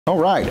All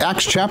right,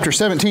 Acts chapter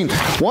 17.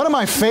 One of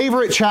my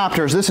favorite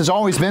chapters. This has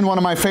always been one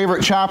of my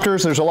favorite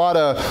chapters. There's a lot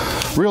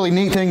of really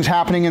neat things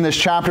happening in this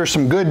chapter,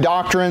 some good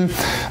doctrine.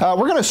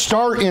 We're going to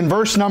start in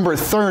verse number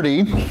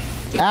 30.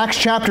 Acts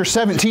chapter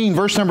 17,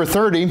 verse number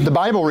 30. The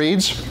Bible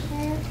reads,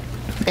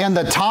 "And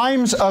the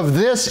times of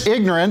this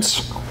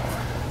ignorance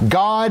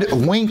God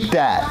winked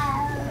at,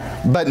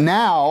 but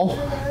now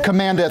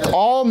commandeth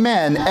all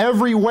men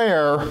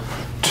everywhere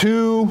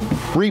to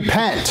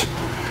repent."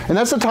 And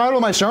that's the title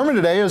of my sermon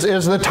today,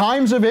 is the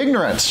times of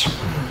ignorance.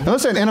 And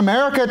listen, in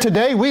America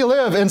today, we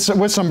live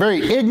with some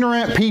very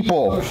ignorant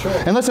people.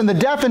 And listen, the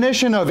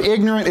definition of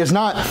ignorant is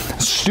not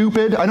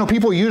stupid. I know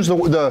people use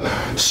the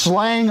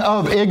slang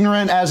of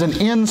ignorant as an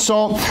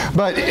insult,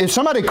 but if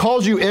somebody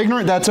calls you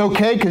ignorant, that's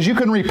okay, because you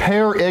can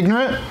repair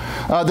ignorant.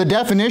 The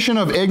definition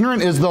of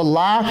ignorant is the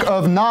lack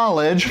of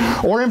knowledge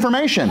or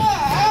information.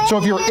 So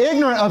if you're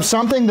ignorant of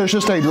something, there's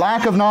just a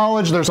lack of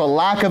knowledge, there's a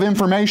lack of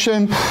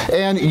information,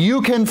 and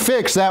you can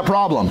fix that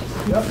problem.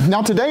 Yep.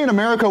 Now today in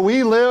America,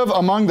 we live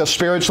among the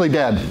spiritually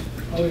dead.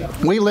 Oh, yeah.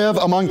 We live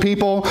among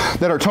people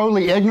that are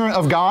totally ignorant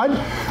of God.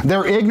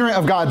 They're ignorant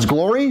of God's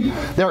glory.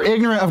 They're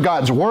ignorant of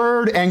God's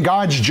word and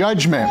God's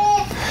judgment.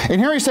 And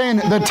here he's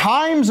saying, the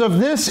times of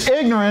this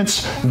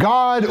ignorance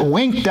God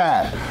winked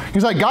at.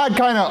 He's like, God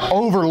kind of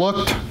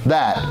overlooked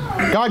that.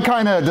 God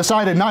kind of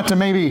decided not to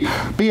maybe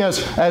be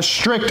as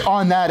strict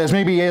on that as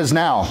maybe he is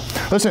now.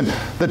 Listen,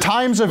 the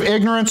times of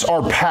ignorance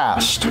are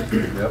past.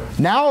 Yep.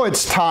 Now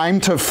it's time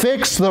to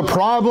fix the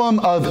problem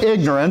of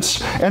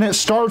ignorance, and it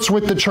starts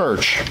with the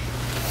church.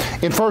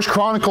 In 1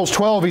 Chronicles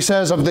 12, he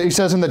says,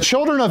 "And the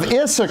children of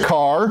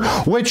Issachar,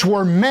 which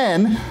were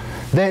men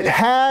that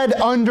had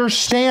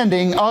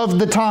understanding of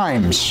the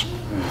times,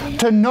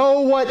 to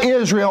know what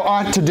Israel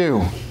ought to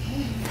do."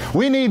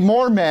 We need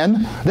more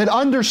men that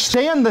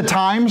understand the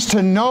times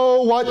to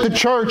know what the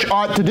church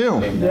ought to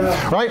do.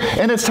 Yeah. Right?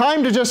 And it's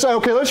time to just say,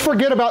 okay, let's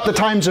forget about the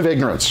times of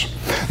ignorance.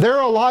 There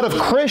are a lot of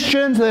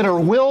Christians that are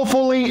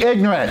willfully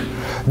ignorant.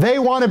 They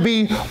want to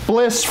be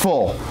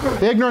blissful.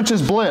 Ignorance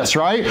is bliss,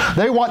 right?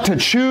 They want to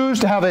choose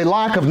to have a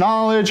lack of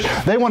knowledge.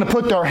 They want to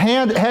put their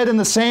head in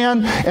the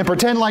sand and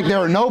pretend like there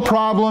are no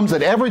problems,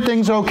 that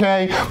everything's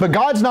okay. But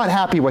God's not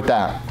happy with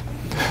that.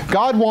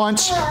 God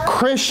wants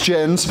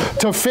Christians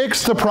to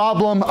fix the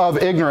problem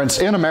of ignorance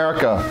in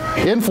America,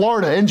 in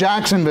Florida, in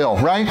Jacksonville,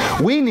 right?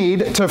 We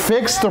need to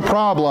fix the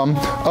problem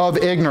of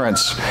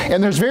ignorance.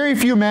 And there's very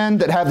few men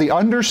that have the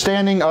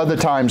understanding of the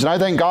times. And I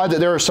thank God that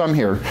there are some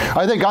here.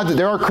 I thank God that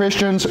there are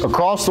Christians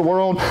across the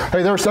world.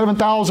 Hey, there are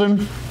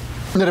 7,000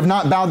 that have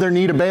not bowed their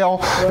knee to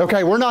Baal.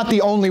 Okay, we're not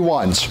the only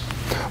ones.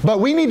 But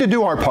we need to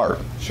do our part.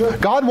 Sure.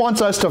 God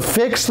wants us to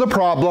fix the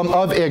problem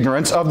of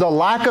ignorance, of the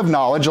lack of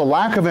knowledge, the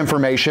lack of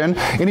information,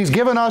 and He's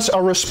given us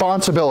a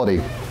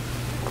responsibility.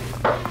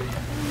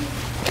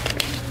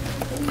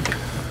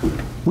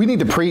 We need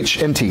to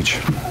preach and teach,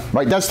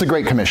 right? That's the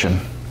Great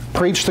Commission.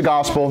 Preach the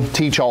gospel,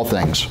 teach all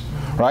things.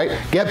 Right?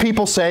 Get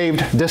people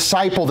saved,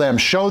 disciple them,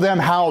 show them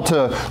how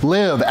to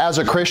live as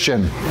a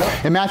Christian.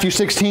 In Matthew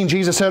 16,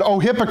 Jesus said, "O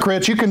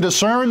hypocrites, you can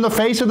discern the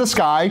face of the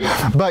sky,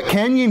 but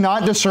can ye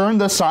not discern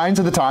the signs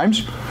of the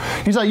times?"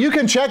 He's like, you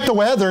can check the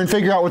weather and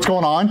figure out what's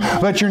going on,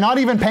 but you're not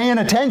even paying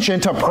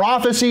attention to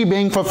prophecy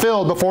being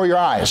fulfilled before your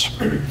eyes.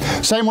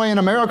 Same way in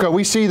America,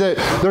 we see that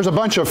there's a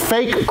bunch of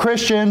fake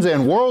Christians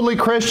and worldly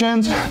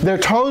Christians. They're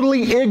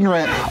totally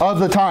ignorant of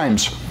the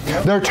times.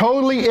 They're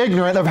totally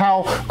ignorant of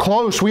how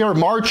close we are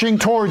marching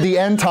toward the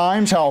end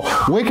times, how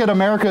wicked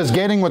America is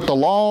getting with the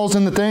laws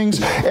and the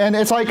things. And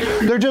it's like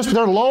they're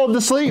lulled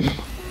to sleep.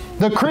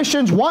 The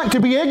Christians want to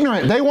be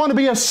ignorant. They want to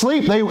be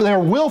asleep. They're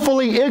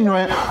willfully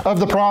ignorant of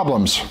the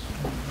problems.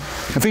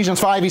 Ephesians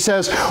 5, he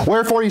says,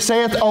 "Wherefore he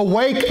saith,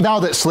 Awake, thou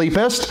that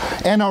sleepest,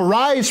 and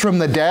arise from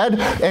the dead,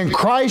 and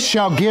Christ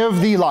shall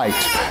give thee light."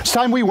 It's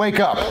time we wake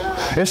up.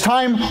 It's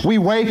time we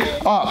wake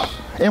up.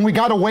 And we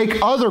got to wake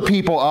other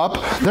people up.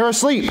 They're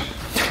asleep.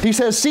 He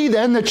says, "See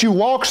then that you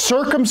walk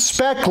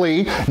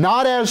circumspectly,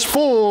 not as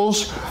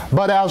fools,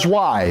 but as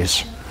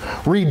wise,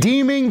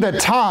 redeeming the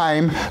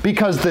time,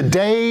 because the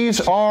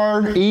days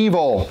are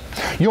evil."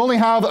 You only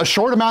have a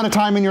short amount of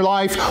time in your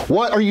life.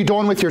 What are you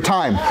doing with your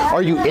time?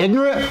 Are you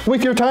ignorant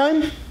with your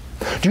time?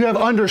 Do you have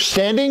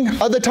understanding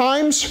of the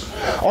times?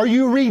 Are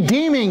you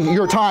redeeming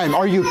your time?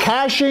 Are you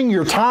cashing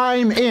your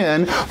time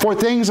in for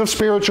things of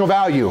spiritual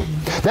value?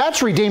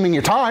 That's redeeming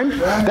your time.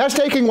 That's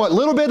taking what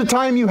little bit of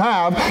time you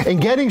have and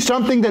getting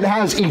something that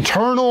has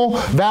eternal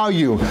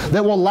value,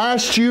 that will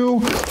last you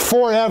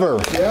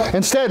forever. Yeah.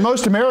 Instead,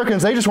 most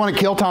Americans, they just want to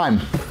kill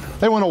time.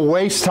 They want to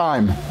waste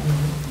time.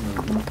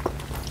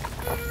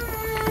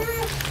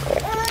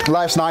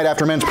 Last night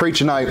after men's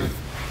preaching night,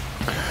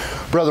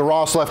 Brother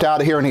Ross left out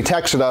of here and he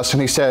texted us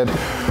and he said,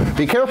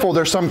 "Be careful,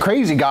 there's some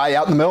crazy guy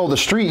out in the middle of the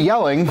street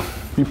yelling.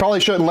 You probably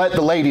shouldn't let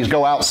the ladies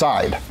go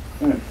outside."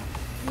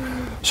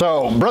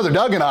 So Brother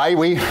Doug and I,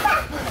 we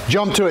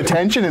jumped to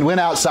attention and went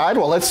outside.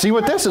 Well, let's see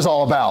what this is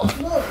all about.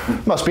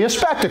 Must be a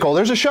spectacle.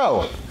 There's a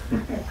show.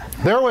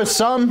 There was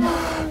some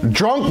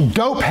drunk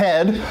dope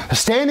head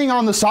standing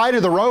on the side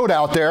of the road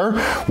out there,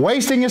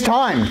 wasting his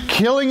time,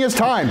 killing his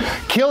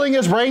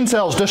brain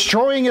cells,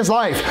 destroying his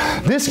life.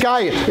 This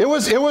guy, it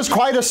was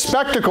quite a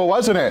spectacle,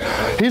 wasn't it?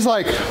 He's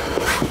like,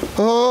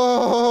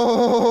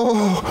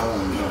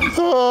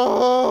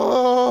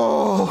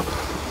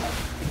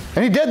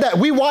 and he did that.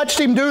 We watched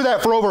him do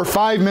that for over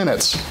 5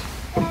 minutes.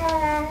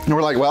 And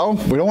we're like, well,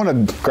 we don't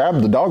want to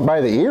grab the dog by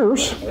the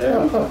ears.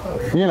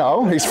 You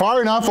know, he's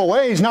far enough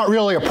away. He's not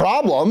really a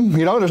problem.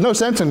 You know, there's no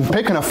sense in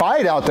picking a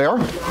fight out there.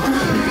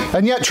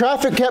 And yet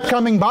traffic kept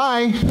coming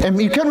by,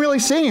 and you couldn't really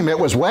see him. It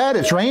was wet,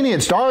 it's rainy,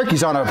 it's dark.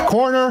 He's on a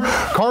corner.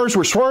 Cars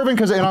were swerving,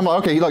 and I'm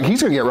like, okay, look,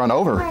 he's going to get run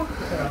over.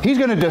 He's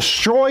going to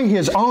destroy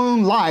his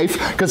own life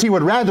because he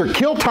would rather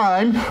kill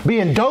time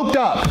being doped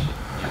up.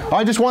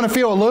 I just want to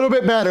feel a little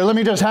bit better. Let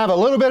me just have a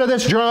little bit of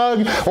this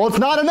drug. Well, it's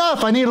not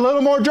enough. I need a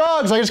little more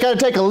drugs. I just got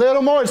to take a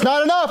little more. It's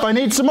not enough. I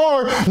need some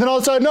more. And then all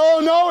of a sudden,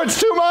 no, it's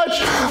too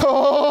much.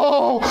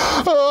 Oh,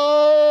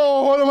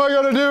 what am I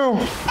going to do?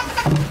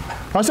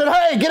 I said,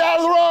 hey, get out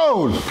of the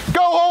road.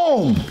 Go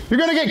home. You're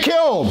going to get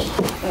killed.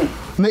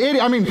 And the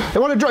idiot,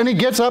 and he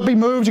gets up, he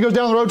moves, he goes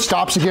down the road,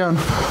 stops again.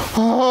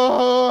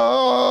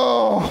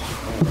 Oh.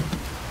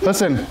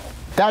 Listen,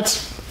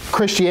 that's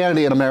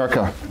Christianity in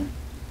America.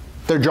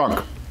 They're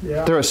drunk.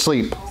 Yeah. They're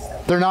asleep.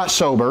 They're not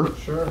sober.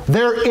 Sure.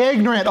 They're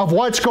ignorant of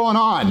what's going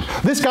on.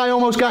 This guy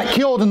almost got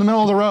killed in the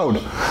middle of the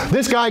road.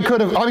 This guy could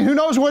have, who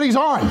knows what he's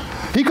on?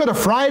 He could have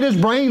fried his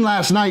brain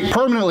last night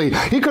permanently.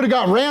 He could have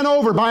got ran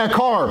over by a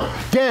car,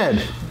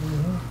 dead.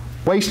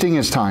 Wasting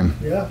his time.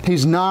 Yeah.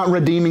 He's not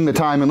redeeming the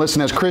time. And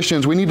listen, as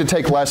Christians, we need to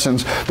take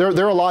lessons. There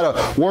are a lot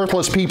of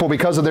worthless people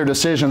because of their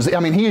decisions.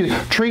 He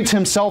treats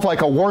himself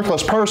like a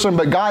worthless person,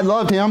 but God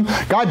loved him.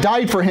 God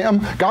died for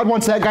him. God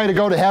wants that guy to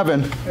go to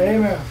heaven.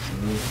 Amen.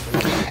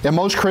 And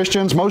most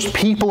Christians, most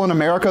people in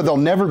America, they'll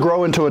never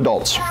grow into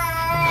adults.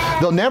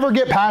 They'll never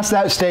get past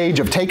that stage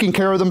of taking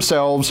care of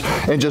themselves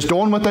and just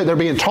doing what they're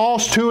being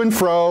tossed to and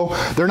fro.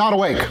 They're not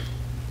awake.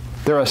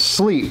 They're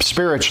asleep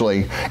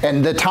spiritually.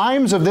 And the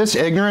times of this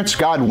ignorance,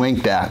 God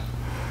winked at.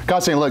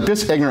 God's saying, look,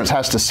 this ignorance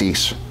has to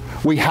cease.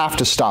 We have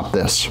to stop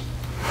this.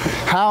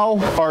 How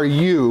are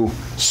you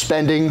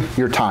spending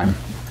your time?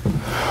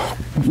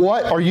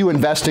 What are you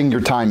investing your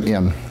time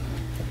in?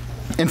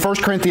 In 1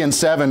 Corinthians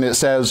 7, it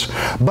says,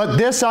 but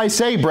this I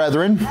say,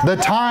 brethren, the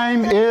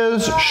time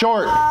is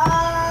short.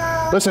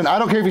 Listen, I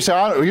don't care if you say,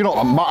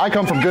 I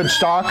come from good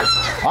stock.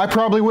 I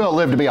probably will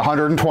live to be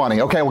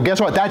 120. Okay, well, guess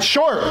what? That's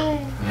short.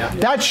 Yep.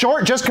 That's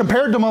short just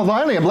compared to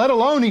millennium, let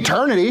alone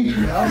eternity.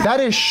 That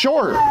is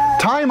short.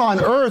 Time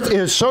on earth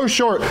is so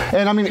short.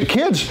 And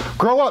kids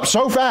grow up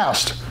so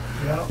fast.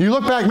 You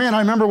look back, man, I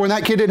remember when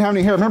that kid didn't have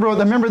any hair.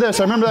 Remember this,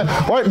 I remember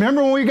that. Boy,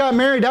 remember when we got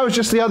married? That was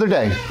just the other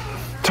day.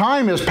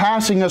 Time is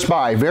passing us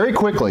by very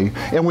quickly,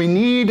 and we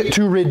need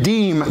to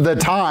redeem the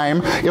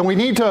time, and we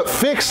need to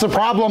fix the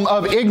problem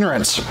of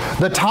ignorance.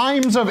 The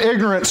times of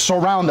ignorance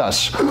surround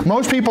us.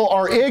 Most people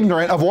are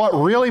ignorant of what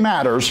really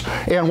matters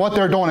and what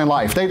they're doing in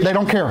life. They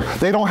don't care.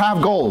 They don't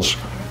have goals.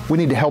 We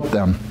need to help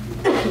them.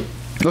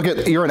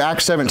 You're in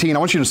Acts 17. I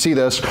want you to see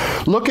this.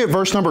 Look at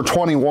verse number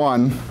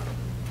 21.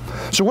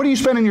 So what are you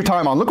spending your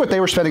time on? Look what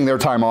they were spending their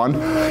time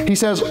on. He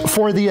says,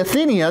 for the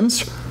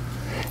Athenians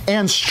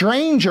and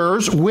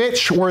strangers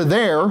which were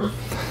there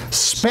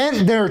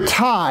spent their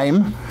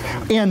time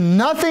in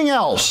nothing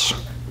else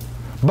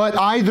but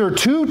either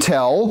to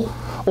tell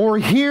or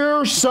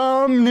hear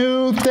some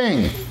new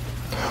thing.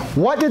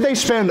 What did they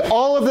spend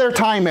all of their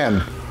time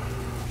in?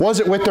 Was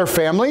it with their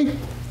family?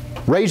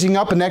 Raising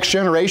up a next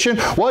generation?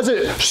 Was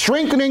it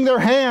strengthening their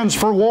hands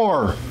for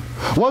war?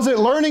 Was it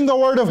learning the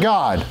Word of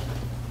God?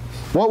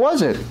 What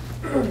was it?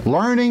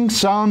 Learning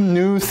some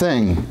new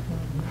thing.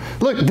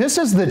 Look, this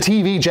is the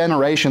TV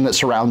generation that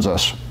surrounds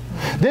us.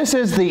 This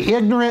is the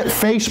ignorant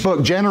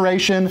Facebook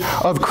generation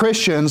of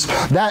Christians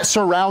that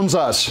surrounds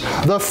us.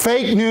 The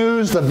fake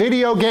news, the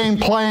video game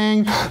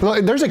playing.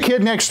 Look, there's a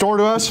kid next door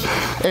to us,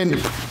 and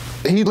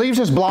he leaves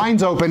his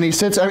blinds open. He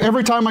sits,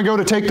 every time I go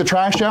to take the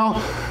trash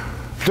out,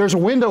 there's a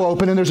window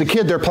open and there's a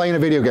kid there playing a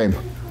video game.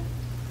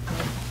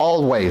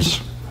 Always.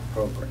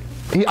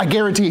 I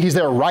guarantee he's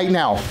there right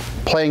now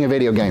playing a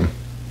video game.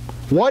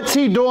 What's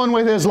he doing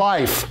with his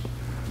life?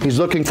 He's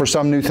looking for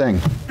some new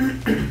thing.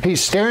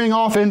 He's staring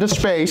off into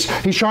space.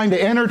 He's trying to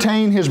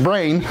entertain his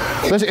brain.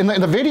 Listen,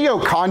 in the video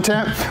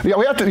content, we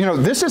have to,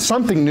 this is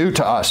something new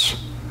to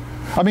us.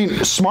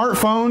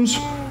 Smartphones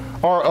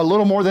are a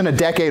little more than a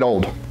decade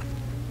old.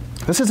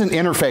 This is an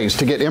interface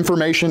to get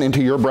information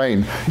into your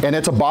brain, and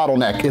it's a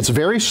bottleneck. It's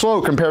very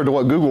slow compared to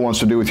what Google wants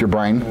to do with your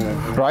brain,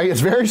 right? It's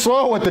very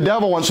slow what the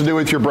devil wants to do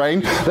with your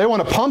brain. They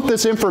want to pump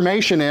this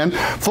information in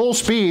full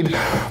speed.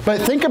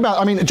 But think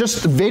about,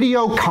 just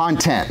video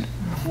content.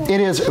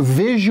 It is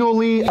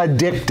visually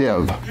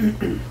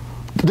addictive.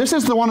 This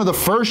is one of the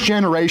first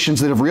generations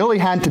that have really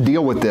had to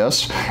deal with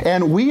this,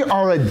 and we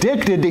are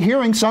addicted to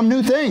hearing some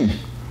new thing.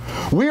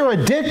 We are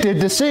addicted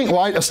to seeing,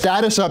 a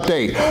status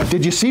update.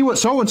 Did you see what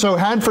so-and-so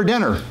had for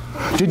dinner?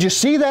 Did you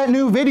see that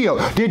new video?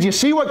 Did you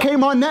see what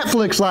came on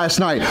Netflix last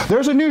night?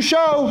 There's a new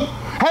show.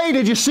 Hey,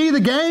 did you see the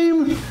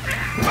game?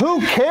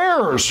 Who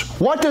cares?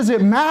 What does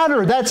it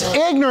matter? That's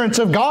ignorance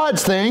of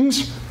God's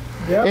things.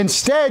 Yep.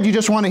 Instead, you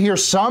just want to hear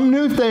some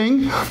new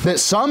thing that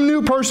some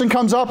new person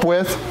comes up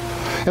with.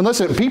 And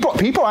listen,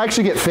 people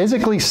actually get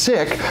physically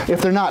sick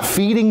if they're not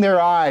feeding their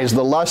eyes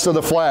the lust of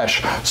the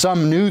flesh.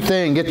 Some new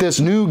thing, get this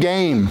new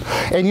game.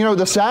 And you know,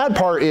 the sad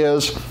part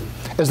is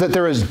that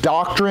there is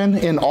doctrine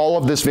in all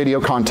of this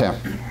video content.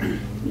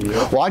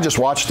 Well, I just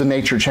watched the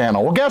Nature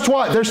Channel. Well, guess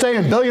what? They're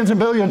saying billions and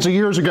billions of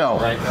years ago.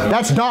 Right.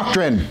 That's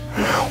doctrine.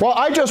 Well,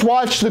 I just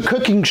watched the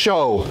cooking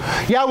show.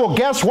 Yeah, well,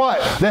 guess what?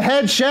 The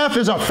head chef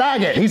is a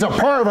faggot. He's a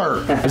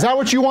pervert. Is that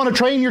what you want to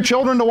train your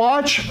children to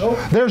watch? Nope.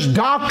 There's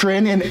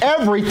doctrine in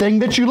everything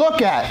that you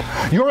look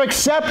at. You're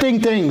accepting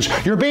things.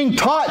 You're being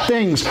taught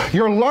things.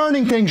 You're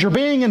learning things. You're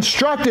being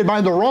instructed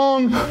by the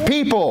wrong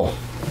people.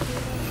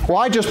 Well,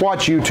 I just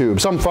watch YouTube.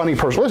 Some funny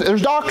person. Listen,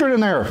 there's doctrine in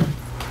there.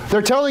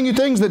 They're telling you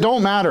things that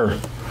don't matter.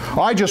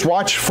 I just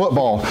watch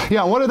football.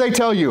 Yeah, what do they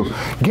tell you?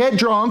 Get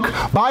drunk,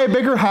 buy a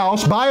bigger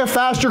house, buy a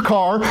faster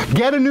car,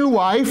 get a new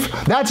wife.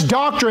 That's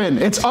doctrine.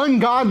 It's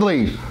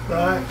ungodly.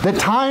 Right. The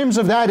times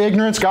of that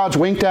ignorance God's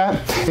winked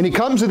at. And He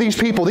comes to these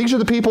people. These are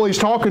the people He's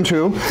talking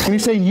to. And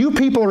He's saying, you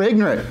people are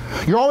ignorant.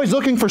 You're always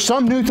looking for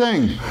some new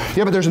thing.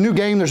 Yeah, but there's a new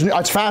game.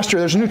 It's faster.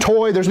 There's a new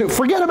toy.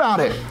 Forget about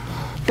it.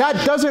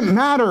 That doesn't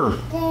matter.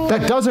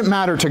 That doesn't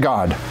matter to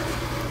God.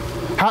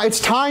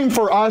 It's time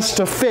for us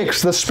to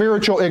fix the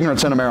spiritual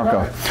ignorance in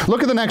America.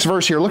 Look at the next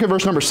verse here. Look at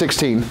verse number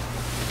 16.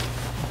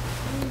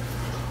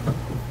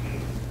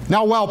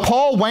 Now, while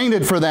Paul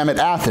waited for them at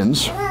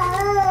Athens,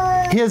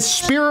 his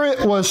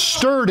spirit was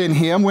stirred in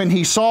him when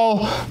he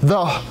saw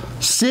the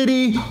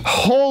city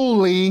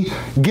wholly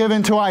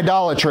given to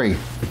idolatry.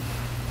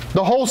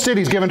 The whole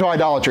city's given to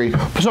idolatry.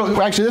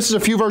 So, actually, this is a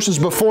few verses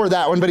before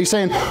that one, but he's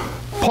saying,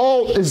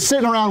 Paul is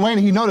sitting around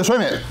waiting. He noticed, wait a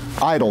minute,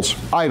 idols,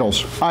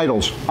 idols,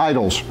 idols,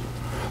 idols.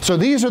 So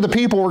these are the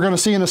people we're going to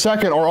see in a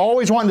second are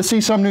always wanting to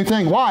see some new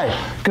thing. Why?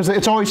 Because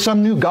it's always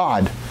some new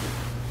God,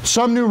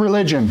 some new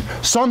religion,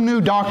 some new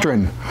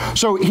doctrine.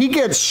 So he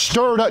gets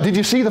stirred up. Did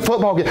you see the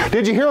football game?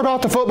 Did you hear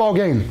about the football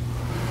game?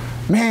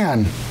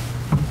 Man,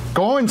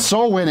 going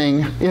soul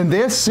winning in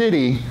this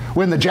city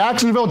when the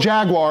Jacksonville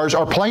Jaguars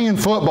are playing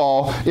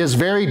football is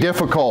very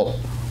difficult.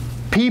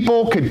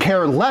 People could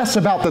care less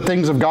about the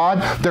things of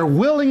God. They're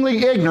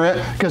willingly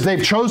ignorant because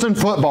they've chosen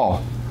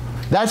football.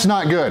 That's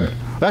not good.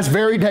 That's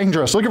very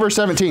dangerous. Look at verse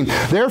 17.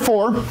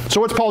 Therefore,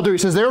 so what's Paul do? He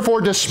says,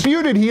 therefore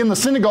disputed he in the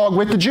synagogue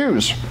with the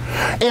Jews,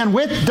 and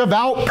with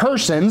devout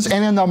persons,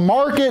 and in the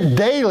market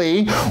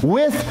daily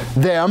with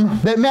them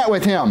that met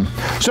with him.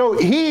 So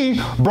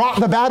he brought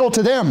the battle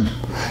to them.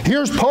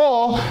 Here's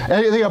Paul,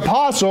 the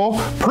apostle,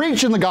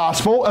 preaching the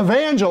gospel,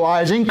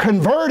 evangelizing,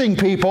 converting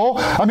people.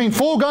 I mean,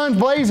 full guns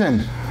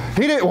blazing.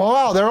 He didn't,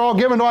 wow, they're all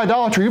given to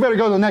idolatry. You better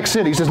go to the next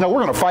city. He says, no,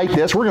 we're going to fight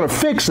this. We're going to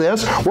fix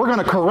this. We're going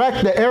to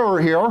correct the error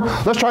here.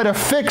 Let's try to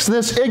fix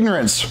this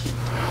ignorance.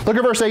 Look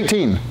at verse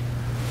 18.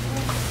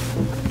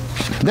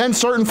 Then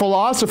certain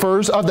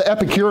philosophers of the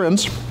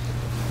Epicureans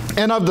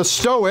and of the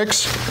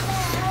Stoics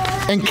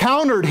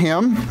encountered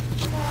him,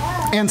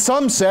 and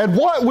some said,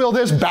 what will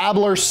this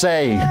babbler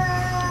say?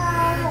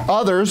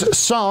 Others,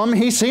 some,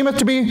 he seemeth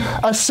to be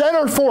a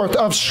setter forth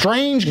of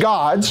strange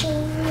gods,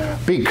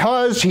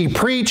 because he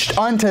preached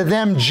unto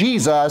them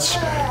Jesus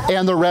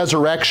and the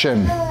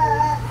resurrection.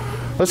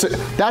 Listen,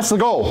 that's the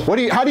goal.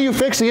 How do you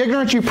fix the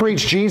ignorance? You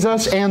preach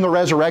Jesus and the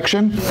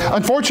resurrection.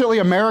 Unfortunately,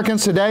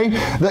 Americans today,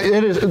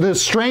 it is the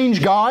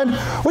strange God.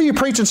 What are you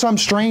preaching some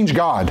strange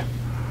God?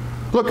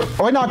 Look,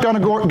 I knocked on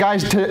a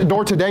guy's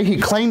door today. He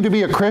claimed to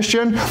be a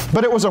Christian,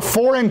 but it was a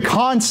foreign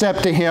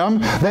concept to him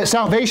that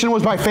salvation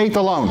was by faith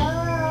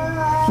alone.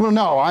 Well,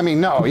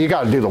 no, you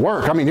got to do the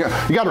work. I mean, you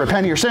got to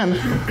repent of your sin.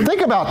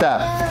 Think about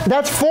that.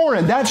 That's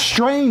foreign. That's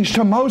strange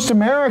to most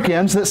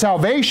Americans that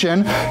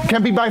salvation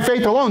can be by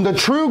faith alone. The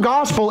true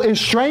gospel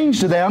is strange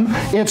to them.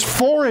 It's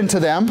foreign to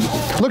them.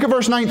 Look at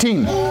verse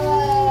 19.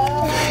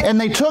 And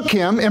they took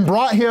him and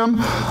brought him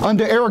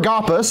unto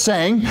Areopagus,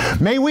 saying,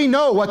 may we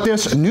know what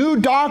this new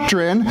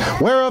doctrine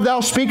whereof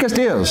thou speakest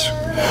is.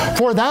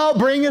 For thou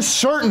bringest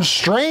certain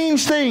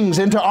strange things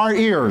into our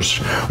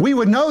ears. We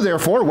would know,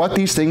 therefore, what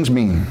these things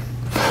mean.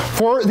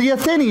 For the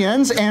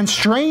Athenians and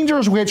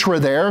strangers which were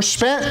there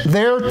spent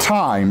their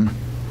time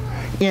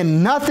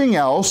in nothing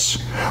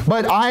else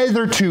but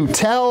either to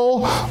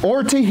tell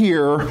or to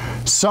hear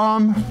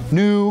some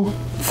new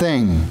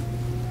thing.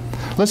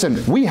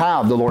 Listen, we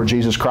have the Lord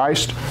Jesus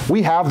Christ.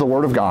 We have the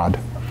Word of God.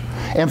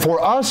 And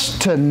for us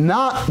to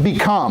not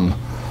become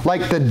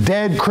like the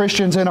dead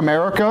Christians in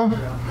America,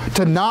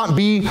 to not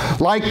be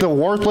like the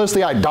worthless,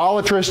 the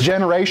idolatrous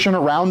generation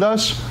around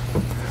us,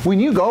 when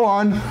you go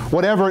on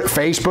whatever,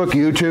 Facebook,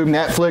 YouTube,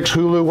 Netflix,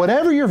 Hulu,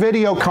 whatever your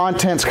video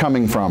content's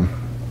coming from,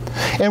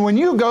 and when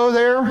you go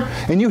there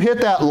and you hit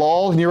that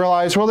lull and you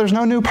realize, well, there's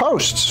no new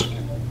posts.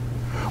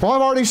 Well,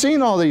 I've already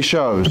seen all these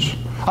shows.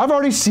 I've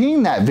already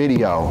seen that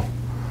video.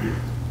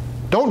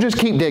 Don't just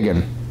keep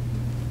digging.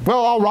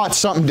 Well, I'll write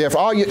something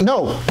different.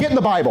 No, get in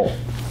the Bible.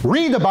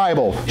 Read the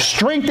Bible.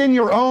 Strengthen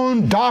your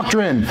own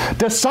doctrine.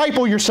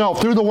 Disciple yourself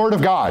through the Word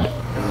of God.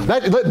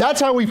 That's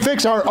how we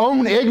fix our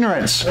own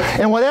ignorance.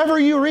 And whatever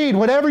you read,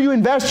 whatever you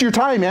invest your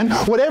time in,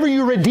 whatever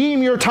you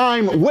redeem your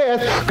time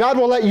with, God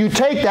will let you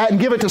take that and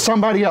give it to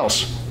somebody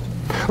else.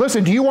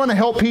 Listen, do you want to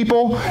help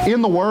people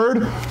in the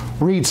Word?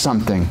 Read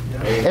something.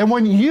 And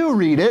when you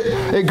read it,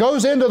 it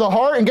goes into the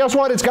heart, and guess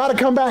what? It's got to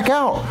come back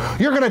out.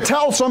 You're going to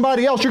tell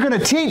somebody else. You're going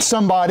to teach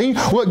somebody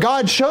what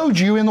God showed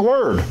you in the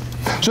Word.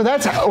 So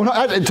that's,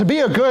 to be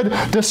a good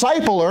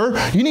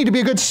discipler, you need to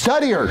be a good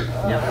studier.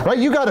 Yeah. Right?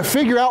 You got to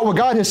figure out what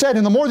God has said,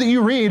 and the more that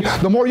you read,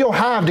 the more you'll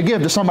have to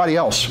give to somebody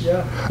else.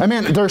 Yeah. I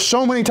mean, there's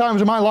so many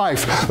times in my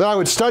life that I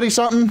would study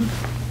something,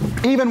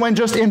 even when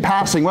just in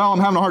passing. Well, I'm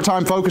having a hard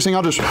time focusing.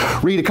 I'll just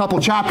read a couple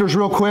chapters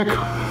real quick.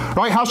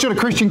 Right? How should a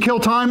Christian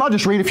kill time? I'll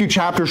just read a few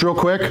chapters real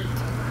quick.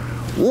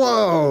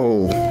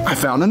 Whoa, I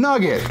found a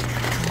nugget.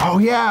 Oh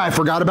yeah, I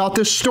forgot about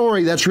this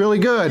story. That's really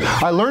good.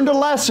 I learned a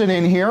lesson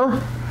in here.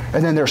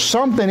 And then there's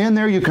something in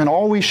there you can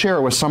always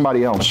share with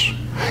somebody else.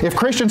 If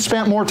Christians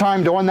spent more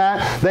time doing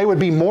that, they would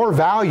be more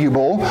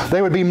valuable.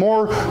 They would be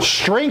more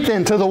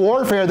strengthened to the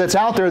warfare that's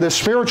out there, this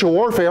spiritual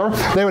warfare.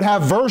 They would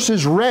have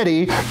verses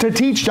ready to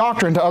teach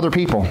doctrine to other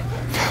people.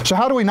 So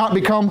how do we not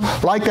become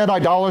like that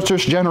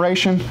idolatrous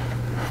generation?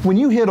 When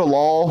you hit a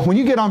lull, when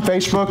you get on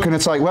Facebook and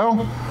it's like,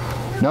 well,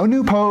 no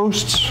new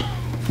posts,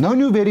 no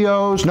new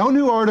videos, no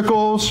new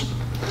articles.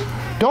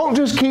 Don't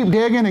just keep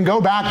digging and go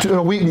back to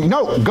a week.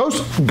 No, go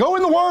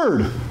in the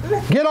Word.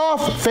 Get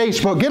off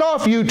Facebook, get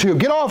off YouTube,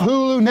 get off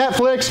Hulu,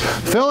 Netflix,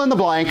 fill in the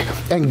blank,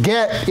 and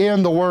get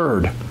in the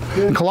Word.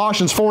 In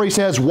Colossians 4, he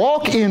says,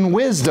 walk in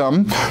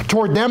wisdom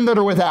toward them that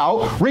are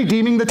without,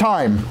 redeeming the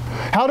time.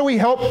 How do we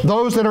help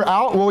those that are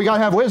out? Well, we got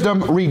to have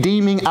wisdom,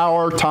 redeeming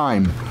our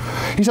time.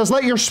 He says,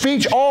 let your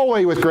speech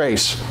always with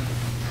grace,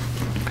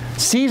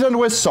 seasoned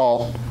with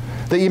salt,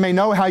 that you may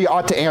know how you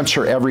ought to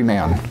answer every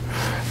man.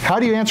 How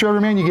do you answer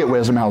every man? You get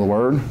wisdom out of the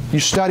Word. You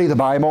study the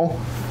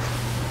Bible.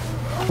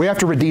 We have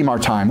to redeem our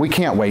time. We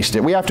can't waste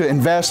it. We have to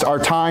invest our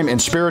time in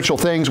spiritual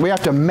things. We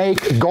have to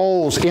make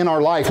goals in our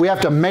life. We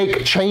have to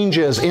make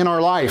changes in our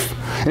life.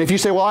 And if you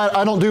say, well,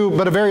 I don't do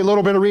but a very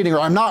little bit of reading, or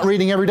I'm not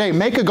reading every day,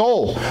 make a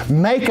goal.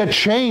 Make a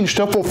change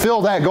to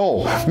fulfill that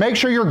goal. Make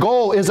sure your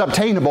goal is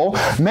obtainable.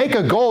 Make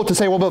a goal to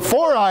say, well,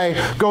 before I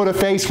go to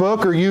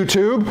Facebook or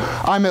YouTube,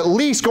 I'm at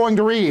least going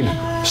to read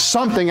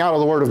something out of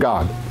the Word of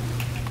God.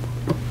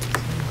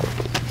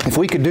 If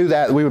we could do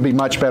that, we would be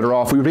much better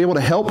off. We would be able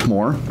to help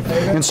more.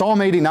 In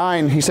Psalm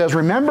 89, he says,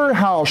 remember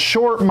how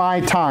short my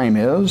time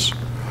is.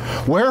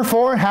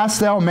 Wherefore hast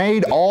thou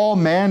made all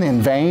men in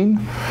vain?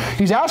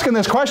 He's asking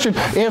this question,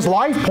 is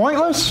life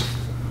pointless?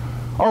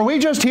 Are we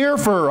just here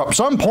for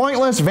some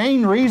pointless,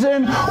 vain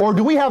reason? Or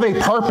do we have a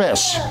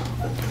purpose?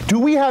 Do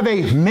we have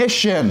a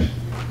mission?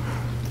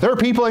 There are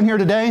people in here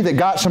today that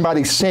got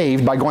somebody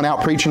saved by going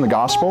out preaching the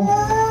gospel.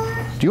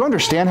 Do you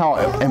understand how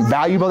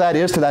invaluable that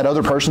is to that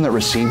other person that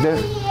received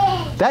it?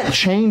 That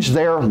changed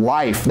their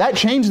life. That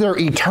changed their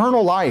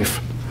eternal life.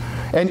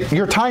 And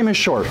your time is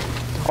short.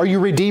 Are you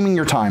redeeming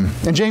your time?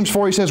 In James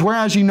 4, he says,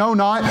 whereas you know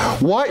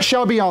not what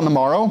shall be on the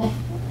morrow,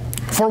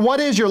 for what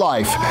is your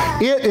life?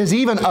 It is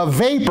even a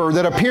vapor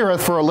that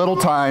appeareth for a little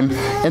time,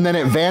 and then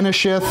it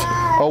vanisheth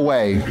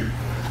away.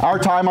 Our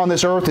time on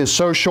this earth is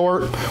so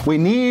short. We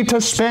need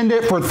to spend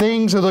it for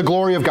things of the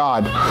glory of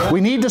God.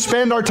 We need to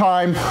spend our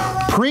time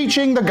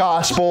preaching the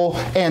gospel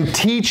and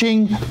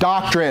teaching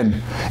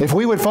doctrine. If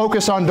we would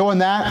focus on doing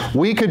that,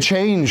 we could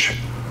change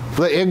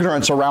the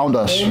ignorance around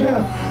us.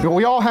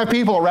 We all have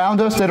people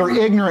around us that are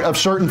ignorant of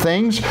certain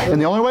things,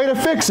 and the only way to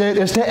fix it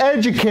is to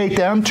educate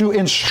them, to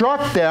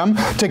instruct them,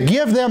 to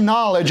give them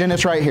knowledge, and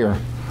it's right here.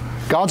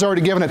 God's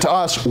already given it to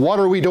us. What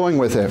are we doing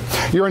with it?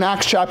 You're in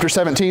Acts chapter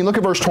 17. Look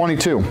at verse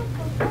 22.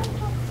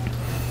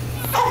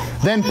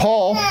 Then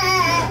Paul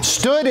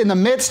stood in the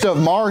midst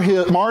of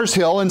Mars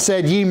Hill and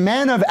said, ye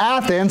men of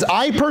Athens,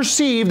 I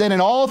perceive that in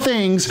all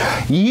things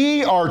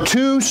ye are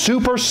too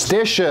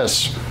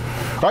superstitious.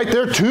 Right?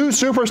 They're too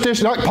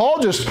superstitious. Like Paul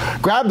just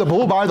grabbed the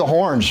bull by the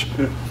horns.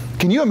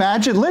 Can you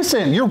imagine?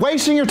 Listen, you're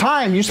wasting your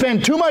time. You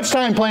spend too much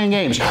time playing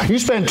games. You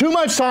spend too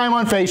much time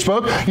on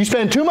Facebook. You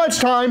spend too much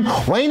time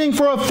waiting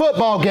for a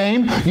football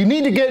game. You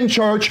need to get in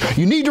church.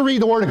 You need to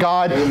read the Word of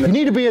God. You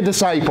need to be a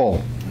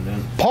disciple.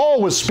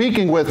 Paul was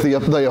speaking with the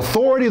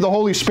authority of the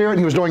Holy Spirit, and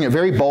he was doing it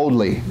very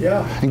boldly.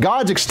 Yeah. And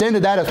God's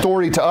extended that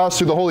authority to us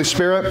through the Holy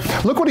Spirit.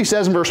 Look what he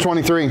says in verse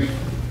 23.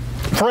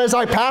 For as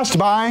I passed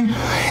by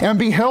and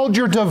beheld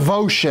your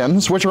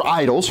devotions, which are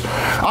idols,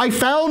 I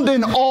found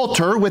an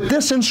altar with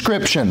this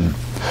inscription,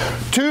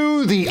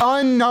 to the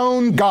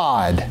unknown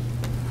God,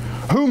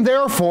 whom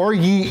therefore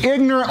ye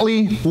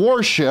ignorantly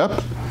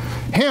worship,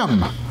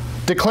 him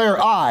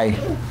declare I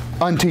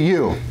unto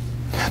you.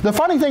 The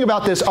funny thing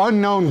about this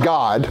unknown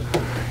God,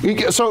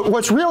 so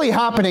what's really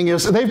happening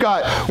is we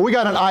got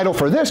an idol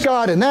for this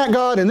God and that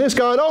God and this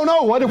God. Oh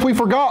no, what if we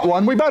forgot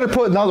one? We better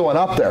put another one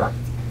up there,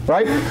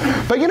 right?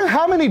 But you know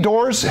how many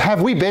doors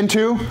have we been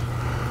to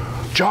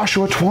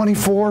Joshua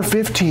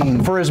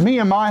 24:15. For as me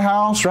and my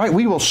house, right,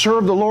 we will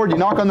serve the Lord. You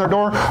knock on their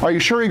door. Are you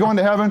sure you're going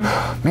to heaven?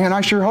 Man,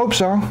 I sure hope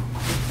so.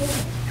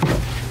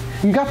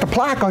 You got the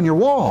plaque on your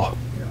wall.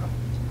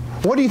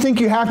 What do you think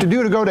you have to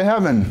do to go to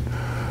heaven?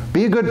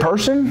 Be a good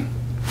person?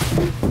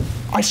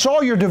 I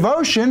saw your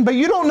devotion, but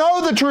you don't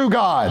know the true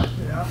God.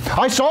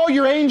 I saw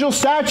your angel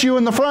statue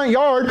in the front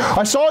yard.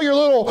 I saw your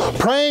little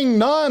praying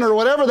nun or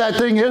whatever that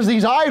thing is,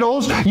 these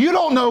idols. You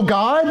don't know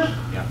God.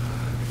 Yeah.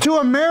 To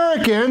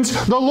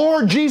Americans, the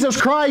Lord Jesus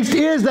Christ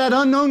is that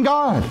unknown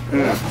God.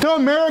 Yeah. To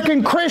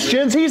American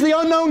Christians, He's the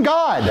unknown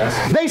God.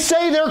 Yes. They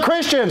say they're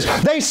Christians.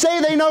 They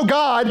say they know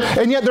God,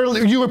 and yet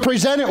you would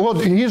present it. Well,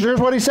 here's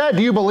what He said.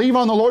 Do you believe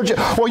on the Lord?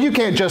 Well, you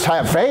can't just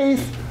have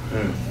faith.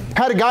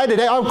 Had a guy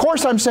today, of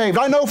course I'm saved.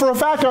 I know for a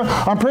fact,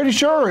 I'm pretty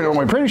sure.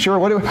 I'm pretty sure.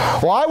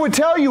 Well, I would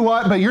tell you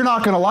what, but you're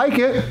not going to like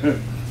it.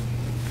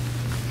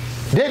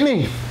 Didn't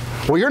he?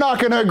 Well, you're not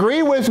going to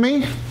agree with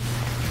me.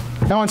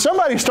 Now, when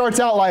somebody starts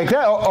out like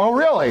that, oh,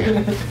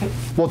 really?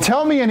 Well,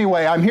 tell me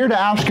anyway. I'm here to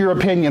ask your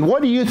opinion.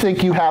 What do you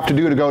think you have to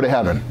do to go to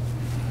heaven?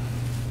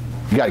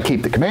 You got to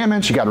keep the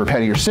commandments. You got to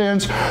repent of your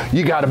sins.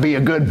 You got to be a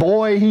good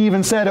boy, he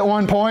even said at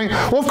one point.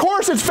 Well, of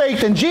course it's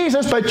faith in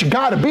Jesus, but you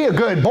got to be a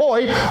good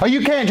boy.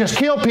 You can't just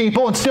kill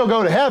people and still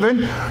go to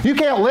heaven. You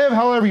can't live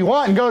however you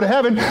want and go to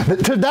heaven.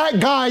 To that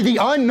guy, the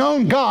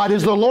unknown God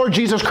is the Lord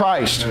Jesus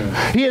Christ.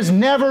 He has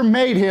never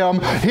made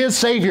Him His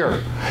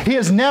Savior. He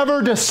has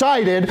never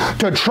decided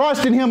to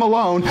trust in Him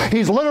alone.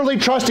 He's literally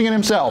trusting in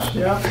Himself.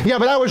 Yeah,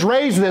 but I was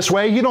raised this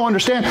way. You don't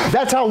understand.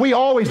 That's how we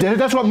always did it.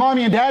 That's what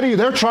Mommy and Daddy,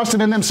 they're trusting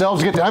in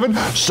themselves to get to heaven.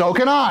 So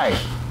can I.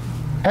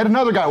 Had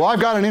another guy, well, I've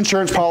got an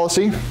insurance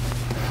policy,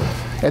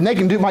 and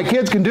my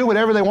kids can do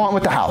whatever they want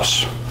with the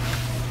house.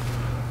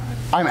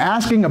 I'm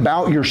asking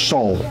about your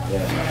soul.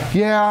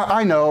 Yeah,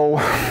 I know.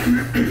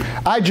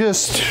 I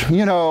just,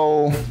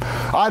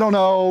 I don't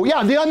know.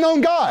 Yeah, the unknown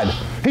God.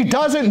 He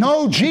doesn't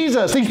know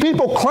Jesus. These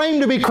people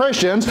claim to be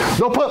Christians.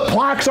 They'll put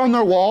plaques on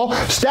their wall,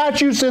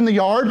 statues in the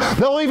yard.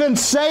 They'll even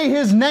say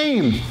His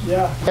name.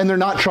 Yeah. And they're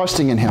not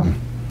trusting in Him.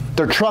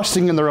 They're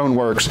trusting in their own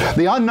works.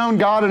 The unknown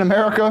God in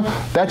America,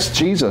 that's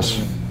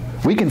Jesus.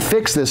 We can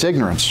fix this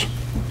ignorance.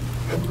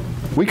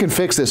 We can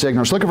fix this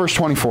ignorance. Look at verse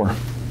 24.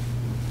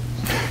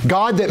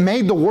 God that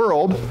made the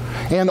world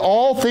and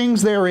all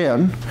things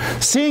therein,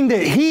 seeing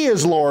that He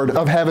is Lord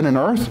of heaven and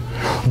earth,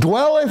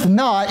 dwelleth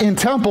not in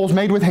temples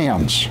made with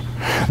hands.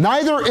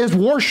 Neither is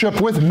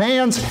worship with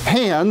man's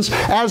hands,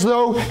 as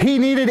though He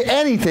needed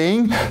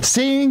anything,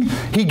 seeing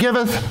He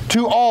giveth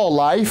to all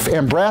life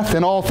and breath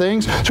and all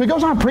things. So He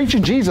goes on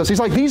preaching Jesus. He's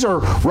like, these are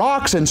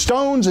rocks and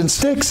stones and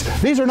sticks.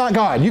 These are not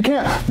God. You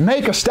can't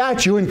make a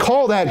statue and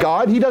call that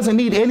God. He doesn't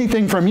need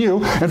anything from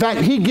you. In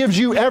fact, He gives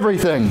you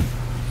everything.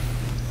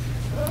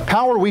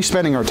 How are we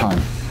spending our time?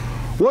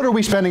 What are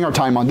we spending our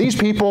time on? These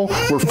people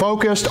were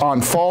focused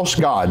on false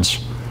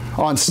gods,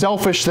 on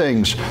selfish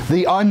things,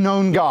 the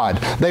unknown God.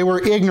 They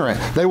were ignorant.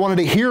 They wanted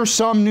to hear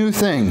some new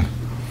thing.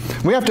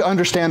 We have to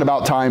understand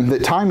about time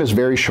that time is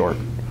very short.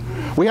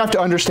 We have to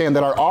understand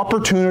that our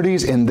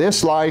opportunities in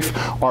this life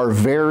are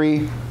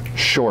very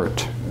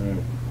short.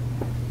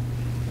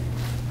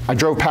 I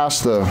drove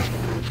past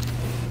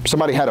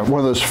somebody had one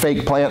of those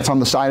fake plants on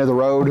the side of the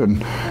road,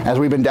 and as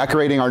we've been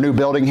decorating our new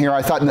building here,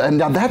 I thought,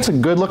 now that's a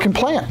good looking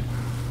plant.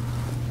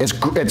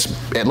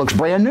 It looks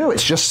brand new.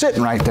 It's just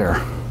sitting right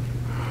there.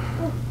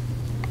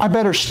 I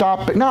better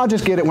stop. No, I'll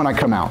just get it when I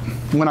come out.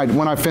 When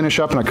I finish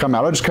up and I come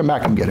out, I'll just come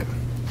back and get it.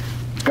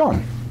 It's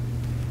gone.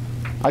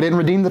 I didn't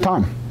redeem the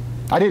time.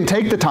 I didn't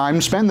take the time,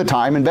 spend the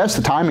time, invest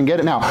the time, and get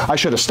it now. I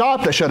should have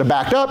stopped. I should have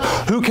backed up.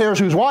 Who cares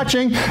who's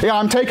watching? Yeah,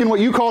 I'm taking what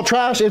you call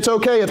trash. It's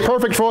okay. It's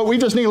perfect for what we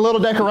just need a little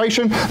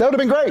decoration. That would have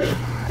been great.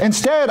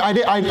 Instead,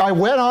 I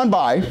went on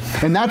by,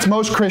 and that's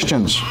most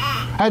Christians.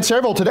 I had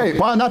several today.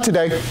 Well, not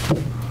today.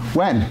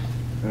 When?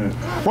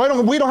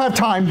 We don't have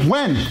time.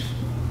 When?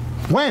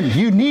 When?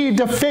 You need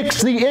to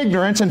fix the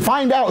ignorance and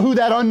find out who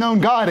that unknown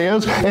God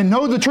is and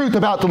know the truth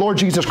about the Lord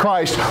Jesus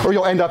Christ, or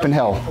you'll end up in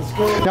hell.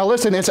 Now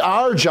listen, it's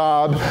our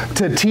job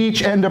to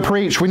teach and to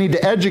preach. We need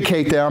to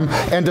educate them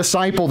and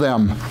disciple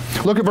them.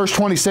 Look at verse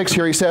 26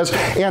 here. He says,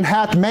 and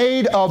hath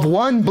made of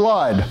one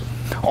blood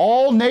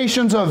all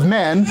nations of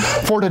men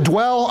for to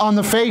dwell on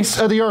the face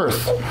of the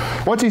earth.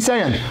 What's he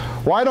saying?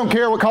 Well, I don't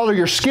care what color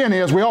your skin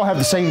is. We all have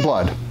the same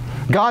blood.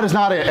 God is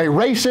not a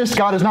racist.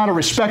 God is not a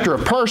respecter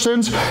of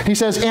persons. He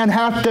says, and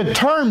hath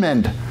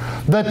determined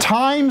the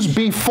times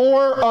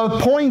before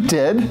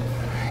appointed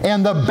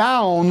and the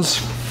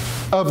bounds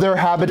of their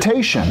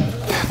habitation.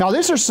 Now,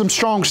 these are some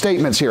strong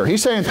statements here.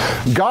 He's saying,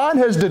 God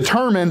has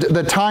determined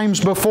the times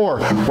before.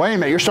 Wait a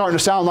minute, you're starting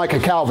to sound like a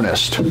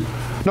Calvinist.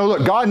 No,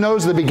 look, God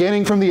knows the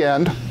beginning from the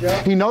end.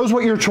 He knows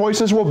what your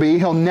choices will be.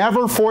 He'll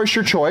never force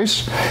your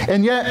choice.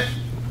 And yet,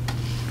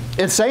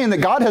 it's saying that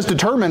God has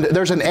determined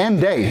there's an end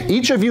day.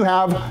 Each of you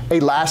have a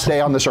last day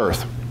on this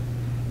earth.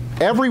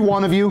 Every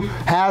one of you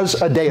has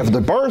a day of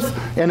the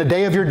birth and a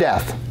day of your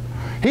death.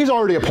 He's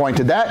already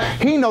appointed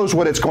that. He knows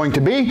what it's going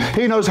to be.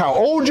 He knows how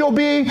old you'll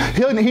be.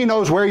 He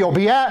knows where you'll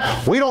be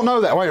at. We don't know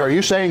that. Wait, are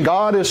you saying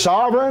God is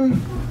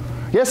sovereign?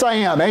 Yes, I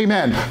am.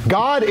 Amen.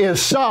 God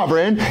is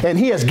sovereign, and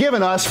He has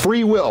given us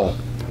free will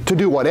to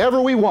do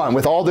whatever we want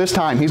with all this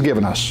time He's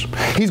given us.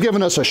 He's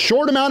given us a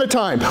short amount of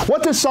time.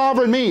 What does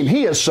sovereign mean?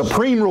 He is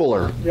supreme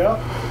ruler.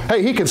 Yeah.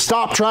 Hey, He can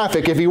stop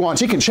traffic if He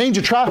wants. He can change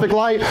a traffic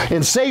light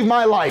and save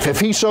my life if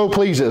He so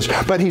pleases.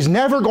 But He's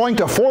never going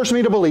to force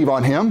me to believe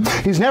on Him.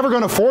 He's never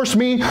going to force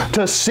me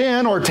to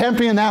sin or tempt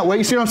me in that way.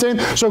 You see what I'm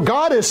saying? So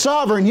God is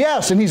sovereign,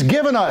 yes, and He's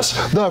given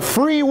us the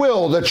free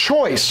will, the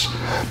choice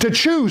to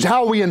choose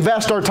how we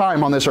invest our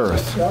time on this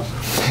earth.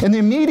 Yeah. In the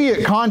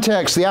immediate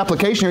context, the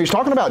application here, He's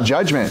talking about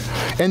judgment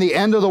and the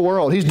end of the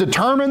world. He's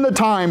determined the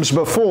times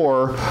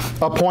before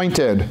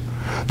appointed.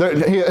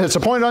 It's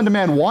appointed unto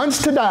man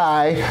once to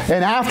die,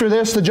 and after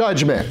this, the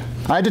judgment.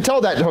 I had to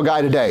tell that to a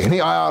guy today, and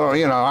I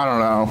don't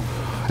know.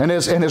 And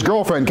his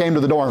girlfriend came to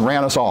the door and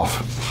ran us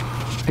off.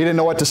 He didn't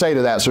know what to say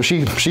to that, so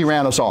she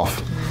ran us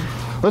off.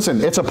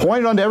 Listen, it's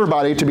appointed unto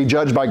everybody to be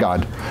judged by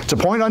God. It's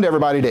appointed unto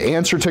everybody to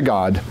answer to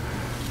God.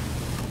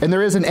 And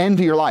there is an end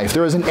to your life.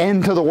 There is an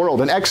end to the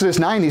world. In Exodus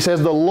 9, He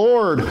says, the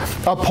Lord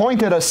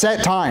appointed a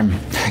set time.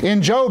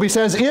 In Job, He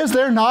says, is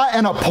there not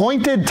an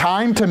appointed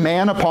time to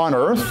man upon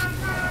earth?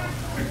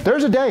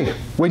 There's a day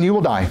when you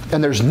will die,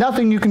 and there's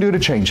nothing you can do to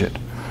change it.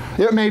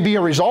 It may be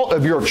a result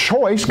of your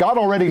choice. God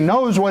already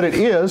knows what it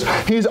is.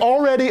 He's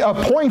already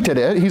appointed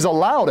it. He's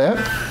allowed it.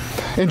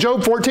 In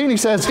Job 14, He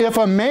says, if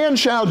a man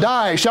shall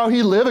die, shall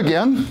he live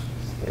again?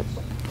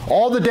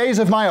 All the days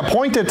of my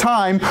appointed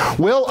time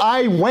will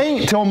I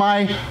wait till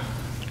my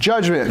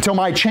judgment, till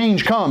my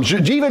change comes.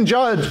 Even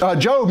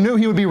Job knew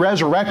he would be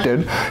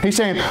resurrected. He's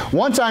saying,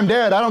 once I'm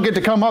dead, I don't get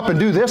to come up and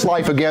do this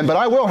life again, but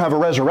I will have a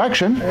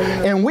resurrection.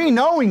 And we,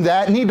 knowing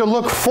that, need to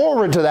look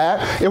forward to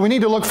that, and we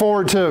need to look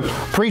forward to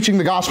preaching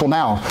the gospel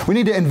now. We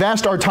need to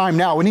invest our time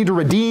now. We need to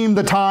redeem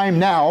the time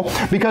now,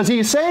 because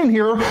He's saying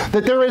here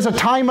that there is a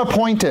time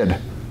appointed.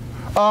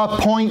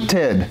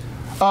 Appointed.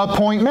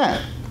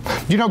 Appointment.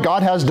 Do you know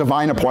God has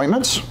divine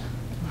appointments?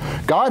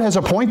 God has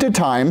appointed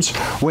times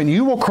when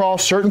you will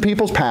cross certain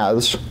people's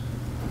paths,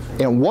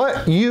 and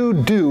what you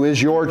do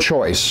is your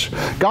choice.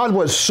 God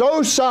was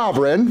so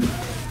sovereign,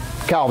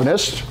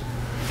 Calvinist,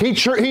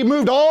 He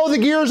moved all the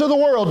gears of the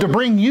world to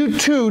bring you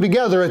two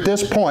together at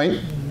this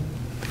point,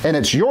 and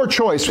it's your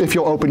choice if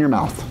you'll open your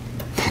mouth.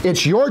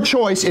 It's your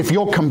choice if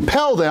you'll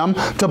compel them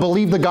to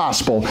believe the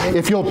gospel,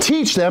 if you'll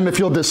teach them, if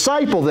you'll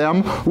disciple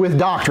them with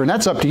doctrine.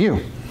 That's up to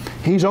you.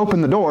 He's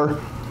opened the door.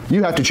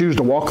 You have to choose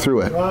to walk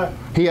through it. Right.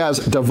 He has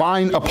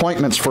divine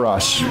appointments for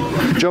us.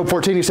 Job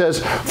 14, He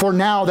says, for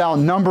now thou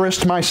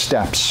numberest my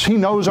steps. He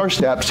knows our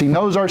steps. He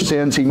knows our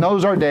sins. He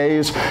knows our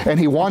days. And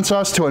He wants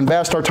us to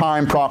invest our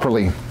time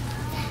properly.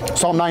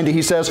 Psalm 90,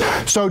 He says,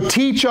 so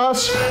teach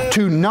us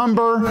to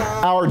number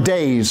our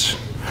days,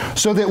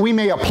 so that we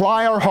may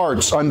apply our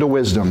hearts unto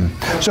wisdom.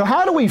 So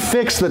how do we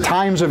fix the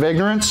times of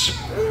ignorance?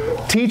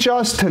 Teach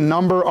us to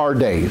number our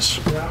days.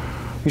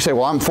 You say,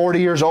 well, I'm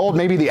 40 years old.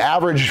 Maybe the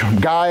average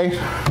guy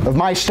of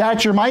my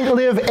stature might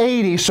live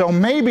 80, so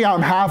maybe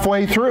I'm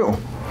halfway through.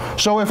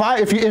 So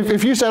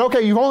if you said,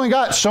 okay, you've only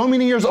got so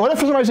many years, what if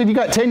somebody said you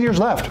got 10 years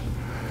left?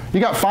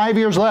 You got 5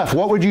 years left.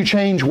 What would you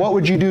change? What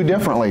would you do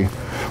differently?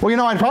 Well,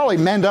 I'd probably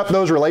mend up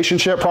those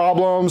relationship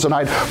problems, and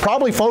I'd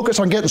probably focus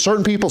on getting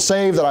certain people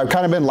saved that I've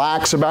kind of been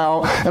lax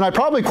about, and I'd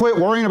probably quit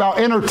worrying about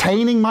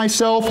entertaining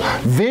myself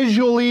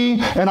visually,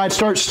 and I'd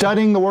start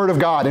studying the Word of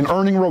God and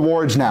earning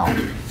rewards now.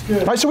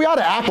 Right? So we ought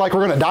to act like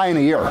we're going to die in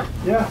a year,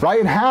 right?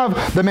 And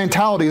have the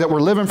mentality that we're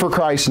living for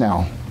Christ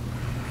now.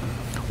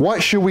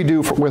 What should we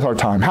do with our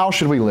time? How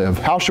should we live?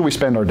 How should we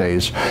spend our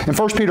days? In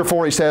 1 Peter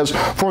 4, he says,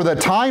 for the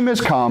time has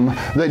come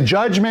that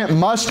judgment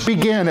must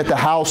begin at the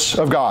house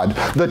of God.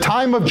 The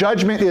time of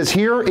judgment is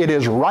here. It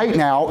is right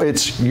now.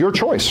 It's your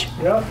choice.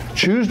 Yep.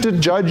 Choose to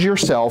judge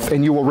yourself,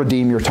 and you will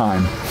redeem your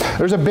time.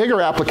 There's a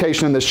bigger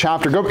application in this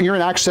chapter. You're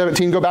in Acts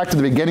 17. Go back to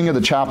the beginning of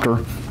the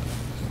chapter.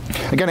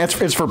 Again,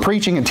 it's for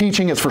preaching and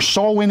teaching. It's for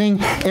soul winning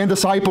and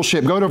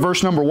discipleship. Go to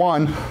verse number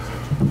 1.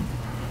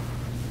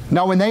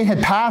 Now when they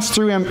had passed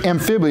through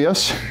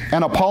Amphipolis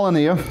and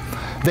Apollonia,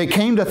 they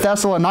came to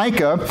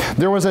Thessalonica.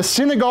 There was a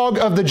synagogue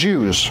of the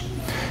Jews.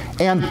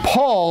 And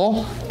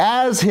Paul,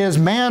 as his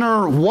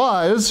manner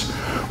was,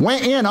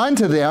 went in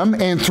unto them,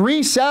 and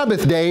 3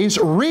 Sabbath days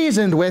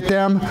reasoned with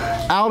them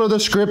out of the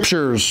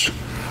Scriptures.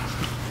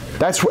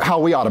 That's how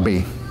we ought to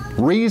be.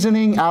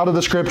 Reasoning out of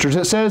the Scriptures.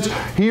 It says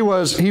he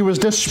was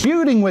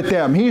disputing with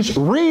them. He's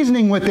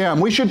reasoning with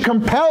them. We should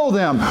compel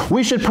them.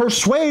 We should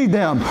persuade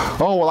them.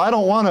 Oh, well, I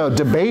don't want to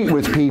debate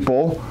with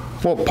people.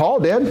 Well, Paul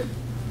did.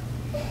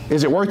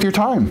 Is it worth your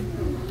time?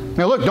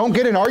 Now look, don't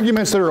get in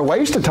arguments that are a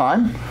waste of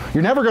time.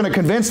 You're never going to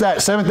convince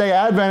that Seventh-day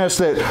Adventist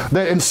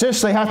that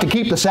insists they have to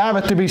keep the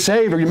Sabbath to be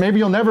saved. Or maybe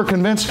you'll never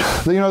convince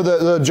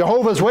the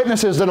Jehovah's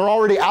Witnesses that are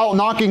already out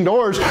knocking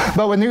doors.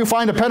 But when you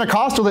find a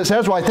Pentecostal that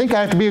says, well, I think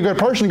I have to be a good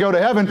person to go to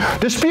heaven,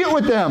 dispute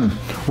with them.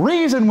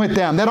 Reason with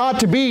them. That ought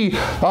to be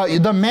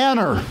the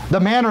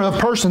manner of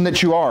person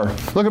that you are.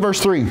 Look at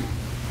verse 3.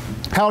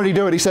 How did he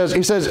do it? He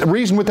says,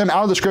 reason with them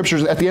out of the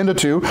Scriptures at the end of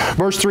 2,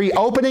 verse 3,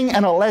 opening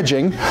and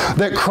alleging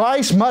that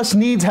Christ must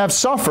needs have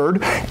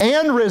suffered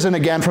and risen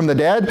again from the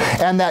dead,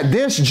 and that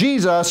this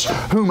Jesus,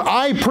 whom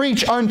I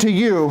preach unto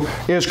you,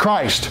 is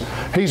Christ.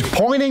 He's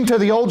pointing to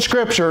the old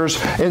Scriptures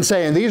and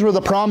saying these were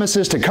the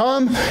promises to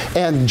come,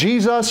 and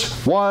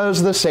Jesus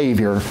was the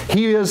Savior.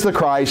 He is the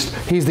Christ.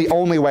 He's the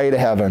only way to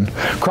heaven.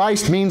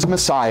 Christ means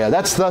Messiah.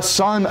 That's the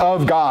Son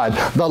of God,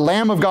 the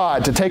Lamb of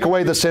God to take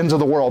away the sins of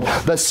the world,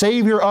 the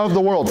Savior of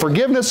the world.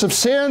 Forgiveness of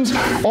sins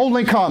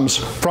only comes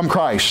from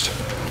Christ.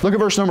 Look at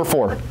verse number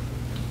 4.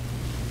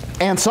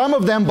 And some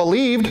of them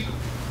believed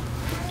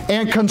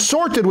and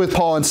consorted with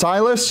Paul and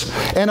Silas,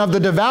 and of the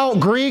devout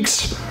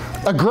Greeks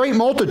a great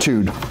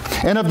multitude,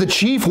 and of the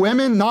chief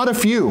women not a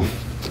few.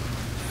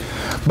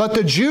 But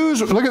the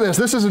Jews, look at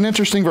this is an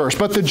interesting verse.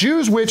 But the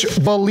Jews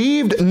which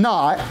believed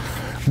not,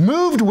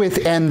 moved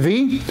with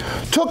envy,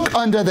 took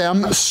unto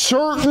them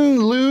certain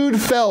lewd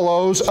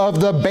fellows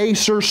of the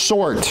baser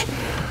sort.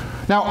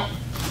 Now,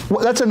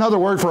 that's another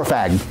word for a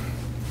fag.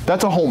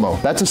 That's a homo.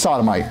 That's a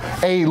sodomite.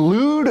 A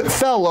lewd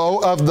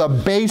fellow of the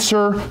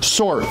baser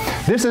sort.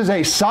 This is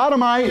a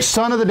sodomite,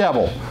 son of the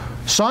devil.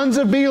 Sons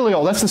of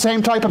Belial. That's the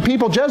same type of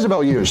people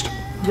Jezebel used.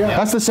 Yeah.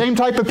 That's the same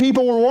type of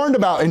people we're warned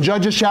about in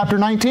Judges chapter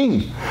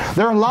 19.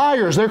 They're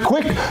liars. They're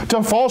quick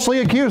to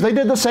falsely accuse. They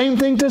did the same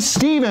thing to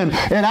Stephen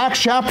in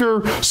Acts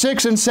chapter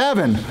 6 and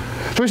 7.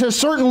 So he says,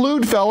 certain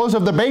lewd fellows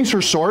of the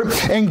baser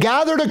sort, and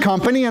gathered a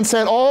company and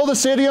set all the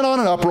city on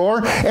an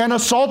uproar, and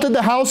assaulted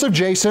the house of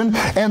Jason,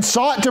 and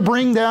sought to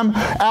bring them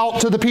out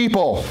to the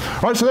people.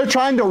 All right, so they're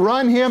trying to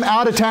run him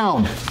out of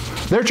town.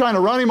 They're trying to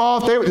run him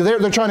off. They're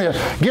trying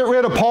to get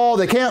rid of Paul.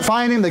 They can't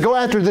find him. They go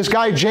after this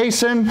guy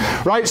Jason,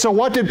 right? So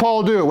what did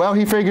Paul do? Well,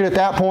 he figured at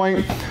that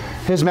point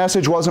his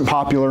message wasn't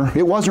popular.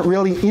 It wasn't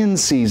really in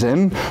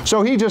season.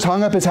 So he just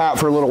hung up his hat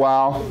for a little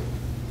while.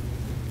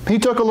 He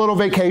took a little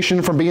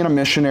vacation from being a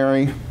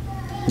missionary.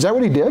 Is that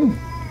what he did?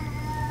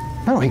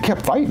 No, he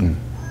kept fighting.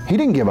 He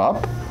didn't give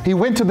up. He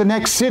went to the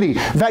next city. In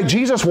fact,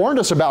 Jesus warned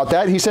us about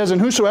that. He says,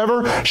 and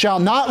whosoever shall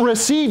not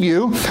receive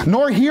you,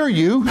 nor hear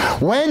you,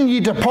 when ye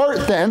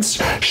depart thence,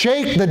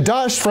 shake the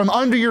dust from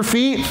under your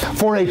feet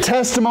for a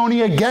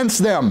testimony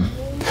against them.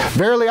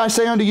 Verily I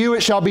say unto you,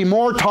 it shall be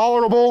more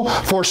tolerable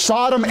for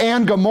Sodom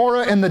and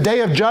Gomorrah in the day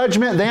of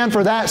judgment than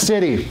for that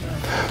city.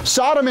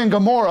 Sodom and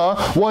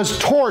Gomorrah was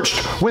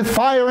torched with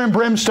fire and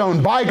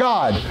brimstone by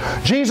God.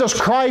 Jesus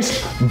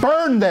Christ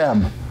burned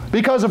them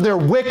because of their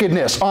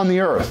wickedness on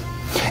the earth.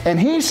 And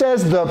he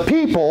says the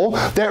people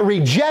that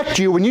reject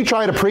you when you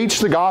try to preach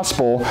the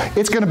gospel,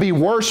 it's going to be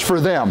worse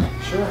for them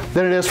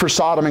than it is for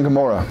Sodom and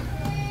Gomorrah.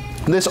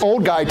 This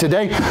old guy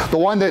today, the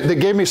one that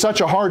gave me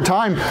such a hard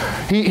time,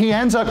 he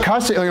ends up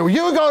cussing,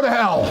 you go to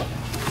hell.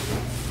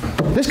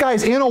 This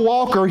guy's in a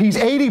walker. He's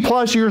 80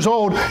 plus years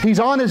old. He's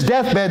on his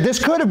deathbed.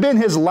 This could have been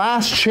his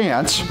last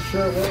chance.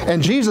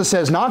 And Jesus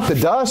says, knock the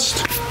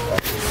dust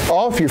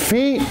off your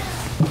feet,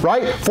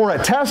 right? For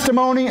a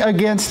testimony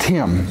against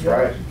him.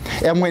 Right.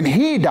 And when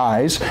he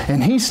dies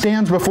and he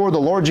stands before the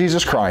Lord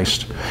Jesus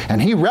Christ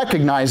and he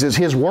recognizes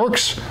his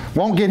works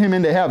won't get him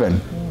into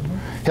heaven,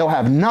 he'll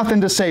have nothing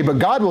to say, but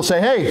God will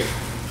say, hey,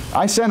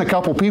 I sent a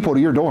couple people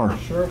to your door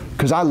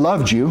because I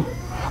loved you.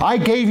 I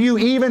gave you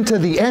even to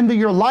the end of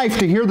your life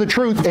to hear the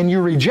truth, and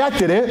you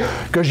rejected it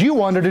because you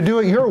wanted to do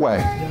it your way.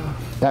 Yeah.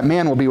 That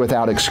man will be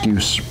without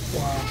excuse.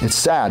 Wow. It's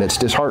sad. It's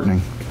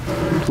disheartening.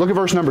 Look at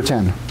verse number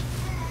 10.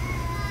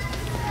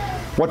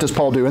 What does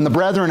Paul do? And the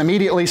brethren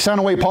immediately sent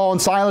away Paul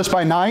and Silas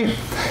by night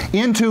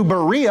into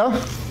Berea,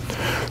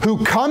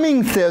 who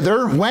coming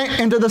thither went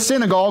into the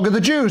synagogue of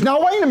the Jews.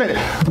 Now wait a minute.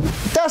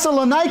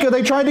 Thessalonica,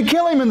 they tried to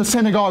kill him in the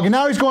synagogue, and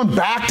now he's going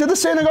back to the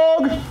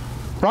synagogue?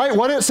 Right?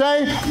 What did it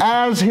say?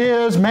 As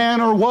his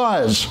manner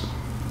was.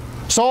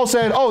 Saul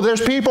said, oh,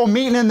 there's people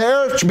meeting in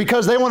there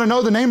because they want to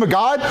know the name of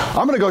God.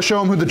 I'm going to go show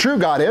them who the true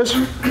God is.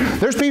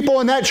 There's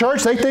people in that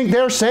church, they think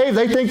they're saved.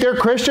 They think they're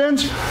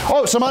Christians.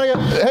 Oh, somebody,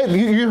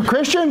 hey, you're a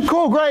Christian?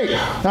 Cool, great.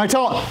 And I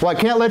tell them, well, I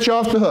can't let you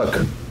off the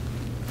hook.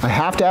 I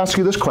have to ask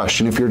you this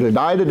question. If you're to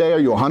die today, are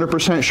you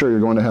 100% sure you're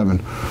going to heaven?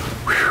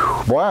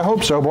 Whew, boy, I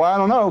hope so. Boy, I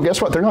don't know.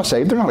 Guess what? They're not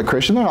saved. They're not a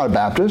Christian. They're not a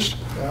Baptist.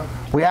 Yeah.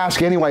 We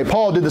ask anyway.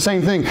 Paul did the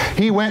same thing.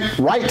 He went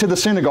right to the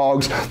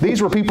synagogues.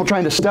 These were people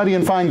trying to study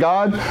and find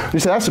God. He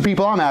said, that's the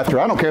people I'm after.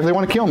 I don't care if they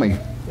want to kill me.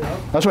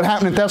 Yeah. That's what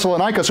happened in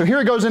Thessalonica. So here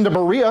he goes into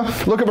Berea.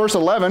 Look at verse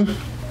 11.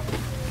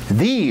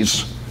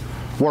 These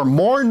were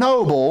more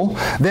noble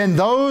than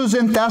those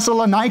in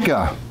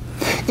Thessalonica,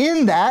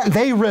 in that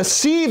they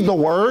received the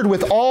word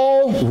with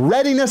all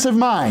readiness of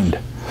mind,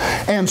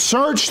 and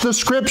searched the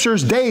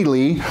Scriptures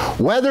daily,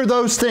 whether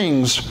those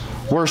things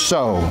were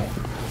so.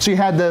 So you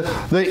had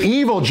the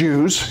evil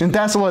Jews in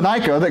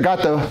Thessalonica that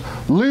got the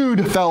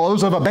lewd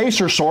fellows of a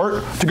baser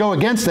sort to go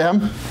against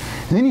them.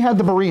 And then you had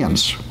the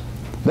Bereans.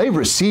 They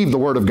received the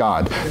Word of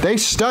God. They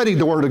studied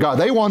the Word of God.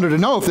 They wanted to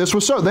know if this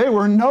was so. They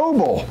were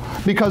noble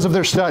because of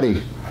their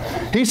study.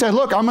 He said,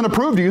 look, I'm going to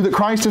prove to you that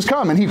Christ has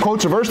come. And he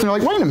quotes a verse and they're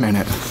like, wait a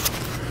minute.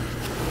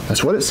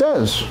 That's what it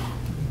says.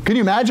 Can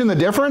you imagine the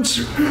difference?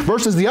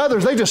 Versus the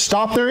others, they just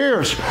stop their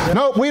ears.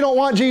 Nope, we don't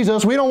want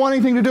Jesus. We don't want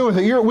anything to do with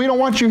it. We don't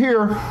want you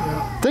here.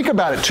 Think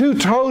about it. Two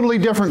totally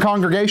different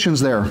congregations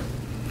there.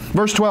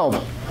 Verse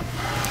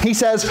 12. He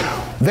says,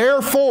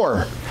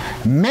 therefore,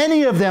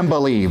 many of them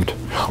believed,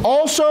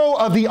 also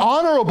of the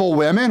honorable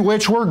women,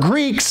 which were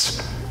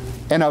Greeks,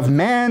 and of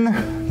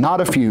men,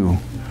 not a few.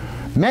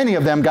 Many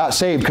of them got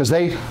saved because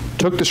they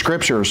took the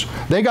Scriptures.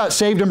 They got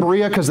saved in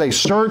Berea because they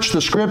searched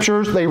the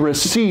Scriptures. They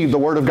received the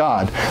Word of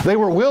God. They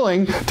were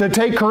willing to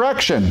take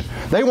correction.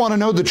 They want to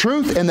know the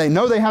truth, and they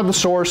know they have the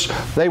source.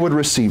 They would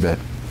receive it.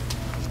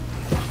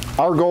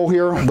 Our goal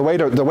here, the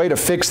way to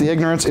fix the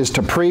ignorance is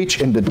to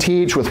preach and to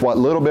teach with what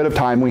little bit of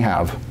time we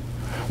have.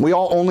 We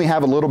all only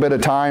have a little bit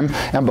of time,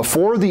 and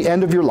before the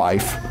end of your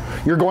life,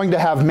 you're going to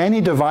have many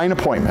divine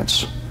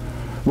appointments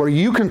where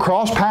you can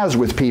cross paths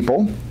with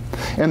people.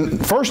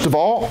 And first of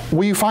all,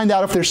 will you find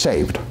out if they're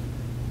saved?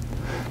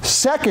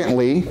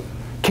 Secondly,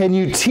 can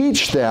you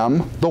teach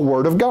them the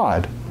Word of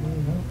God?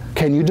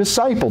 Can you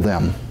disciple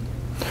them?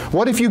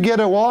 What if you get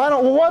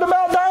what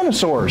about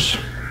dinosaurs?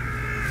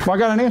 Well, I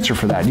got an answer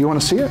for that. Do you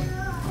want to see it?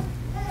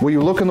 Will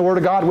you look in the Word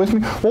of God with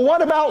me? Well,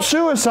 what about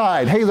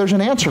suicide? Hey, there's an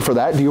answer for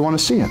that. Do you want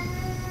to see it?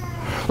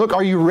 Look,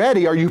 are you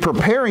ready? Are you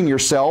preparing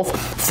yourself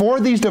for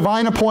these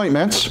divine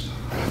appointments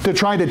to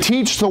try to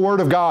teach the Word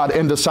of God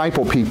and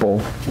disciple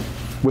people?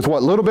 With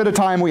what little bit of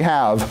time we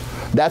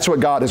have, that's what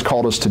God has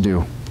called us to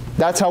do.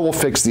 That's how we'll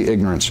fix the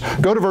ignorance.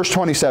 Go to verse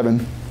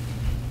 27.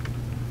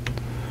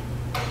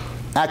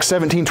 Acts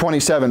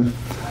 17:27.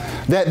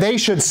 That they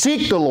should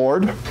seek the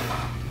Lord,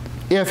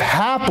 if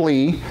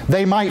haply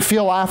they might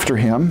feel after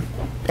Him,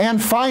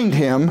 and find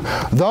Him,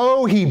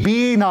 though He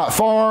be not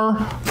far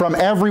from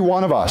every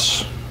one of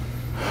us.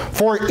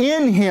 For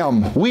in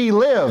Him we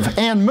live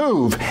and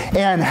move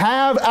and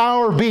have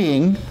our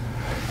being,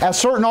 as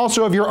certain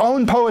also of your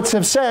own poets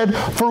have said,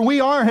 for we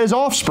are His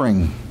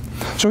offspring.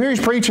 So here he's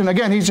preaching,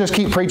 again, he's just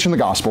keep preaching the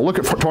gospel. Look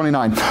at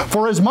 29.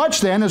 For as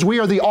much then as we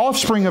are the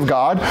offspring of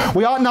God,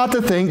 we ought not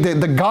to think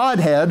that the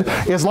Godhead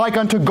is like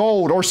unto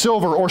gold or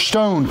silver or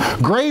stone,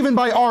 graven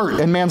by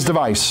art and man's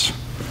device.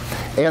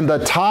 And the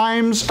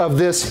times of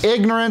this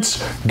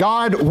ignorance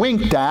God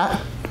winked at,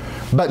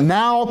 but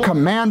now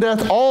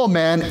commandeth all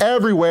men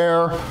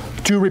everywhere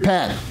to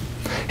repent.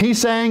 He's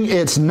saying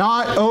it's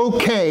not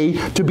okay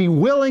to be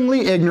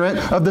willingly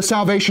ignorant of the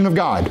salvation of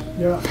God.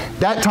 Yeah.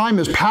 That time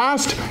is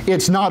past.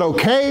 It's not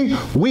okay.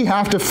 We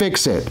have to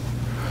fix it.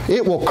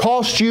 It will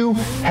cost you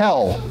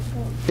hell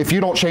if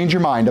you don't change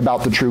your mind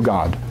about the true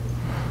God.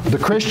 The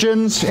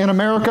Christians in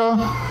America,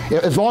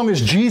 as long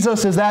as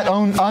Jesus is that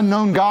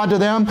unknown God to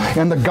them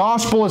and the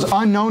gospel is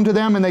unknown to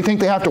them and they think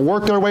they have to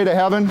work their way to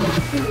heaven,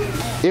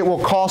 it will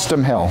cost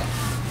them hell.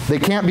 They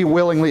can't be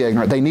willingly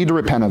ignorant. They need to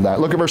repent of that.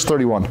 Look at verse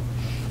 31.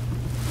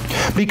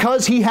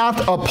 Because He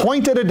hath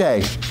appointed a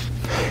day,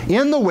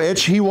 in the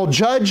which He will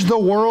judge the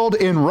world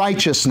in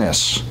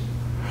righteousness,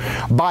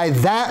 by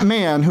that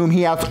man whom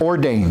He hath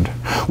ordained,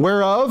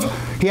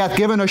 whereof He hath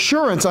given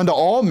assurance unto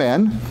all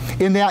men,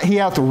 in that He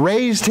hath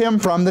raised Him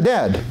from the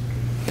dead.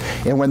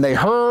 And when they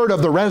heard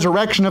of the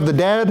resurrection of the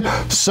dead,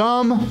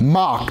 some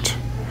mocked,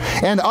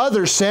 and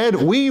others said,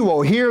 we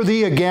will hear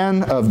thee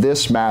again of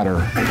this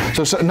matter.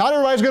 So not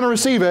everybody's going to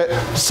receive it.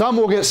 Some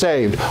will get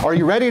saved. Are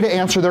you ready to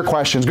answer their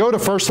questions? Go to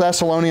 1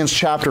 Thessalonians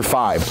chapter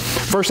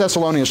 5. 1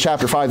 Thessalonians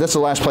chapter 5. That's the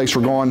last place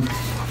we're going.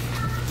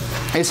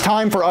 It's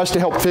time for us to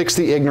help fix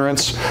the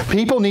ignorance.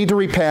 People need to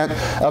repent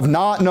of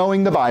not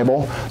knowing the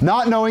Bible,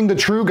 not knowing the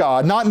true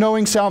God, not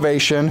knowing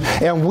salvation,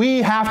 and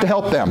we have to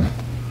help them.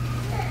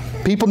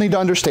 People need to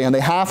understand they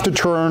have to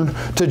turn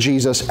to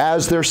Jesus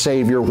as their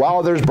Savior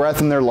while there's breath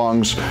in their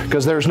lungs,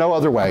 because there's no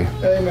other way.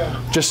 Amen.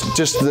 Just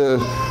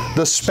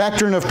the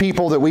spectrum of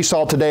people that we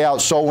saw today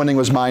out soul winning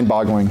was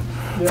mind-boggling.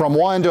 Yeah. From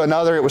one to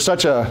another, it was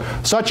such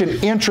an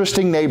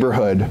interesting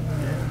neighborhood.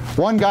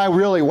 One guy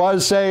really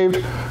was saved.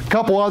 A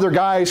couple other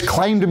guys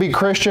claimed to be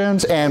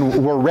Christians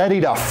and were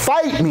ready to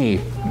fight me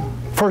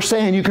for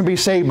saying you can be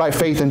saved by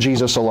faith in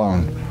Jesus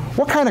alone.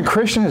 What kind of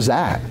Christian is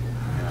that?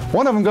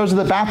 One of them goes to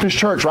the Baptist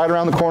church right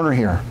around the corner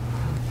here.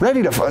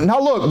 Ready to fight. Now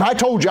look, I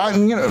told you,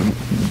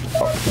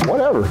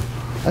 whatever.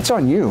 That's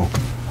on you.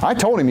 I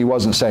told him he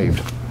wasn't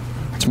saved.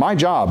 It's my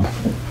job.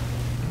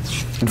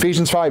 In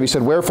Ephesians 5, he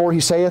said, wherefore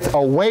he saith,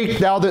 awake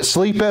thou that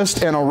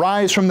sleepest, and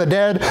arise from the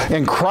dead,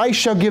 and Christ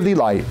shall give thee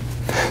light.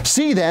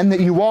 See then that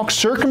you walk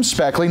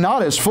circumspectly,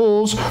 not as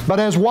fools, but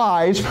as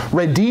wise,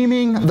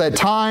 redeeming the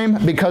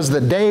time, because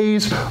the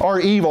days are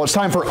evil. It's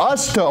time for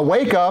us to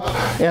wake up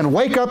and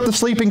wake up the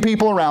sleeping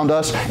people around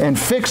us and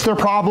fix their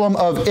problem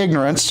of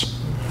ignorance.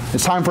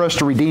 It's time for us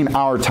to redeem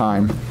our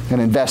time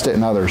and invest it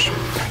in others.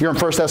 You're in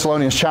 1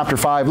 Thessalonians chapter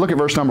 5. Look at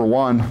verse number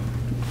 1.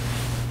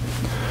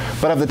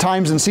 But of the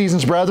times and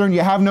seasons, brethren, ye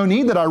have no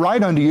need that I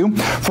write unto you,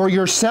 for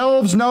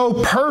yourselves know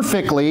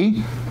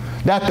perfectly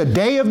that the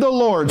day of the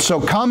Lord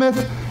so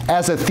cometh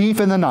as a thief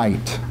in the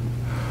night.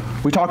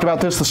 We talked about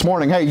this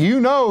morning. Hey,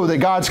 you know that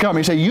God's coming.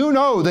 You say, you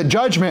know that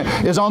judgment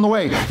is on the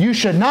way. You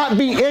should not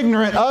be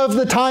ignorant of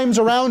the times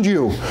around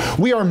you.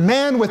 We are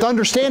men with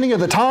understanding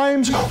of the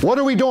times. What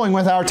are we doing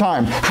with our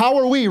time? How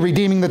are we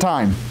redeeming the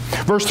time?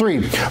 Verse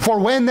 3, for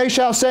when they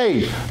shall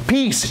say,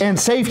 peace and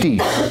safety,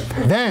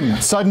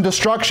 then sudden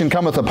destruction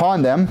cometh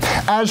upon them,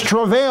 as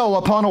travail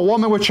upon a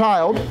woman with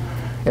child,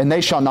 and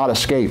they shall not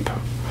escape.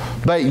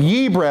 But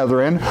ye,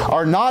 brethren,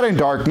 are not in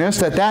darkness,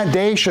 that that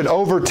day should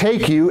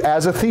overtake you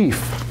as a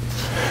thief.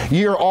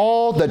 Ye are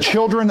all the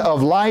children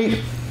of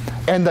light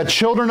and the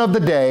children of the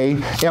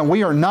day, and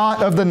we are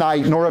not of the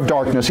night nor of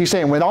darkness. He's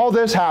saying when all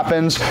this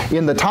happens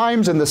in the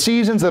times and the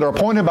seasons that are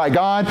appointed by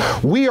God,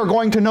 we are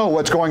going to know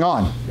what's going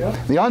on.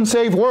 Yep. The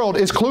unsaved world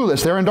is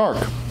clueless. They're in dark.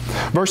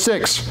 Verse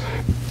 6,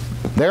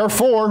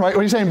 therefore, right,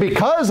 what he's saying,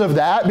 because of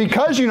that,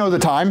 because you know the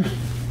time,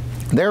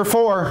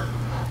 therefore,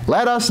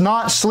 let us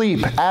not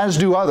sleep as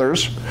do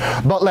others,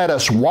 but let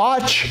us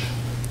watch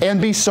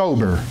and be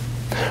sober.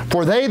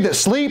 For they that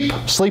sleep,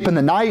 sleep in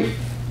the night,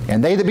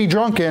 and they that be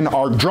drunken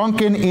are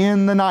drunken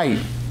in the night.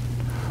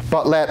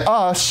 But let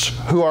us,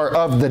 who are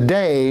of the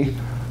day,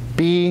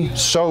 be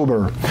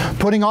sober,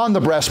 putting on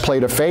the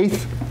breastplate of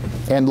faith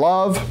and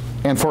love,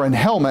 and for an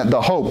helmet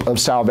the hope of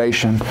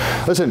salvation.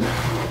 Listen,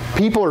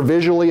 people are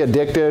visually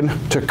addicted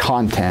to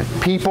content.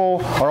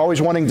 People are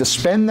always wanting to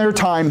spend their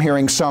time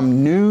hearing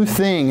some new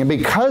thing, and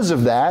because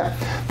of that,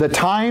 the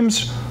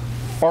times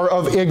are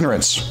of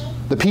ignorance.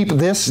 The people,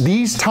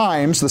 these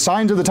times, the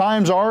signs of the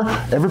times are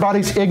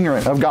everybody's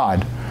ignorant of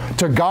God.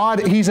 To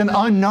God, He's an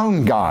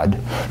unknown God.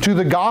 To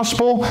the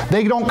gospel,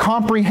 they don't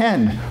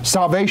comprehend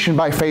salvation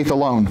by faith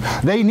alone.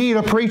 They need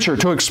a preacher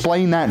to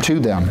explain that to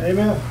them.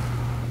 Amen.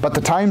 But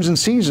the times and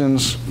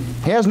seasons,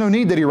 He has no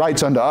need that He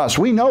writes unto us.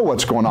 We know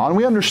what's going on.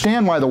 We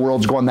understand why the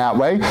world's going that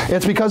way.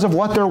 It's because of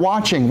what they're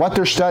watching, what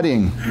they're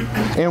studying.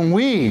 And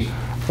we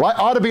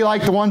ought to be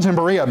like the ones in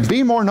Berea.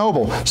 Be more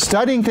noble,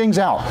 studying things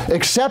out,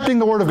 accepting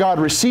the Word of God,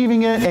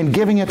 receiving it, and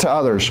giving it to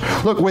others.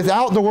 Look,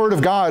 without the Word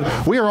of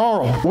God, we're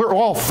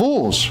all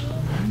fools.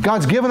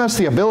 God's given us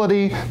the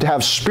ability to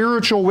have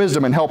spiritual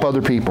wisdom and help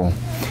other people.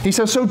 He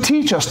says, so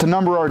teach us to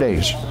number our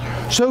days.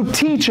 So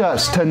teach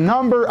us to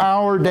number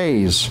our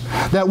days,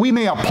 that we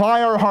may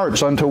apply our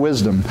hearts unto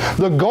wisdom.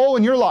 The goal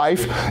in your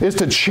life is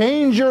to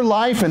change your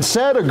life and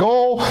set a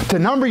goal to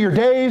number your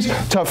days,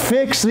 to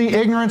fix the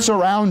ignorance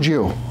around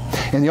you.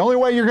 And the only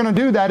way you're going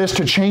to do that is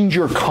to change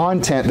your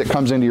content that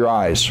comes into your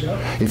eyes.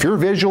 Yep. If you're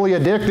visually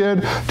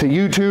addicted to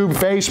YouTube,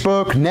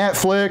 Facebook,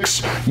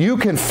 Netflix, you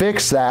can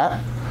fix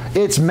that.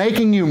 It's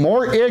making you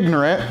more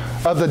ignorant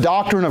of the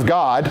doctrine of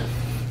God,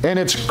 and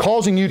it's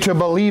causing you to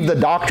believe the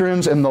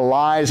doctrines and the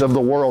lies of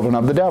the world and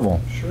of the devil.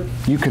 Sure.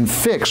 You can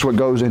fix what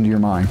goes into your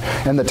mind.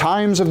 And the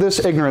times of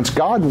this ignorance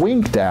God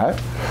winked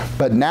at,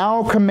 but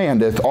now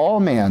commandeth all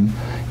men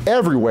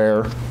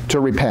everywhere to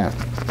repent.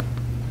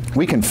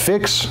 We can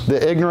fix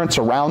the ignorance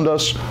around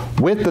us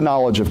with the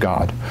knowledge of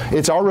God.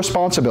 It's our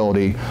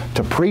responsibility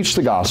to preach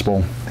the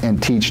gospel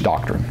and teach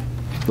doctrine.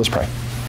 Let's pray.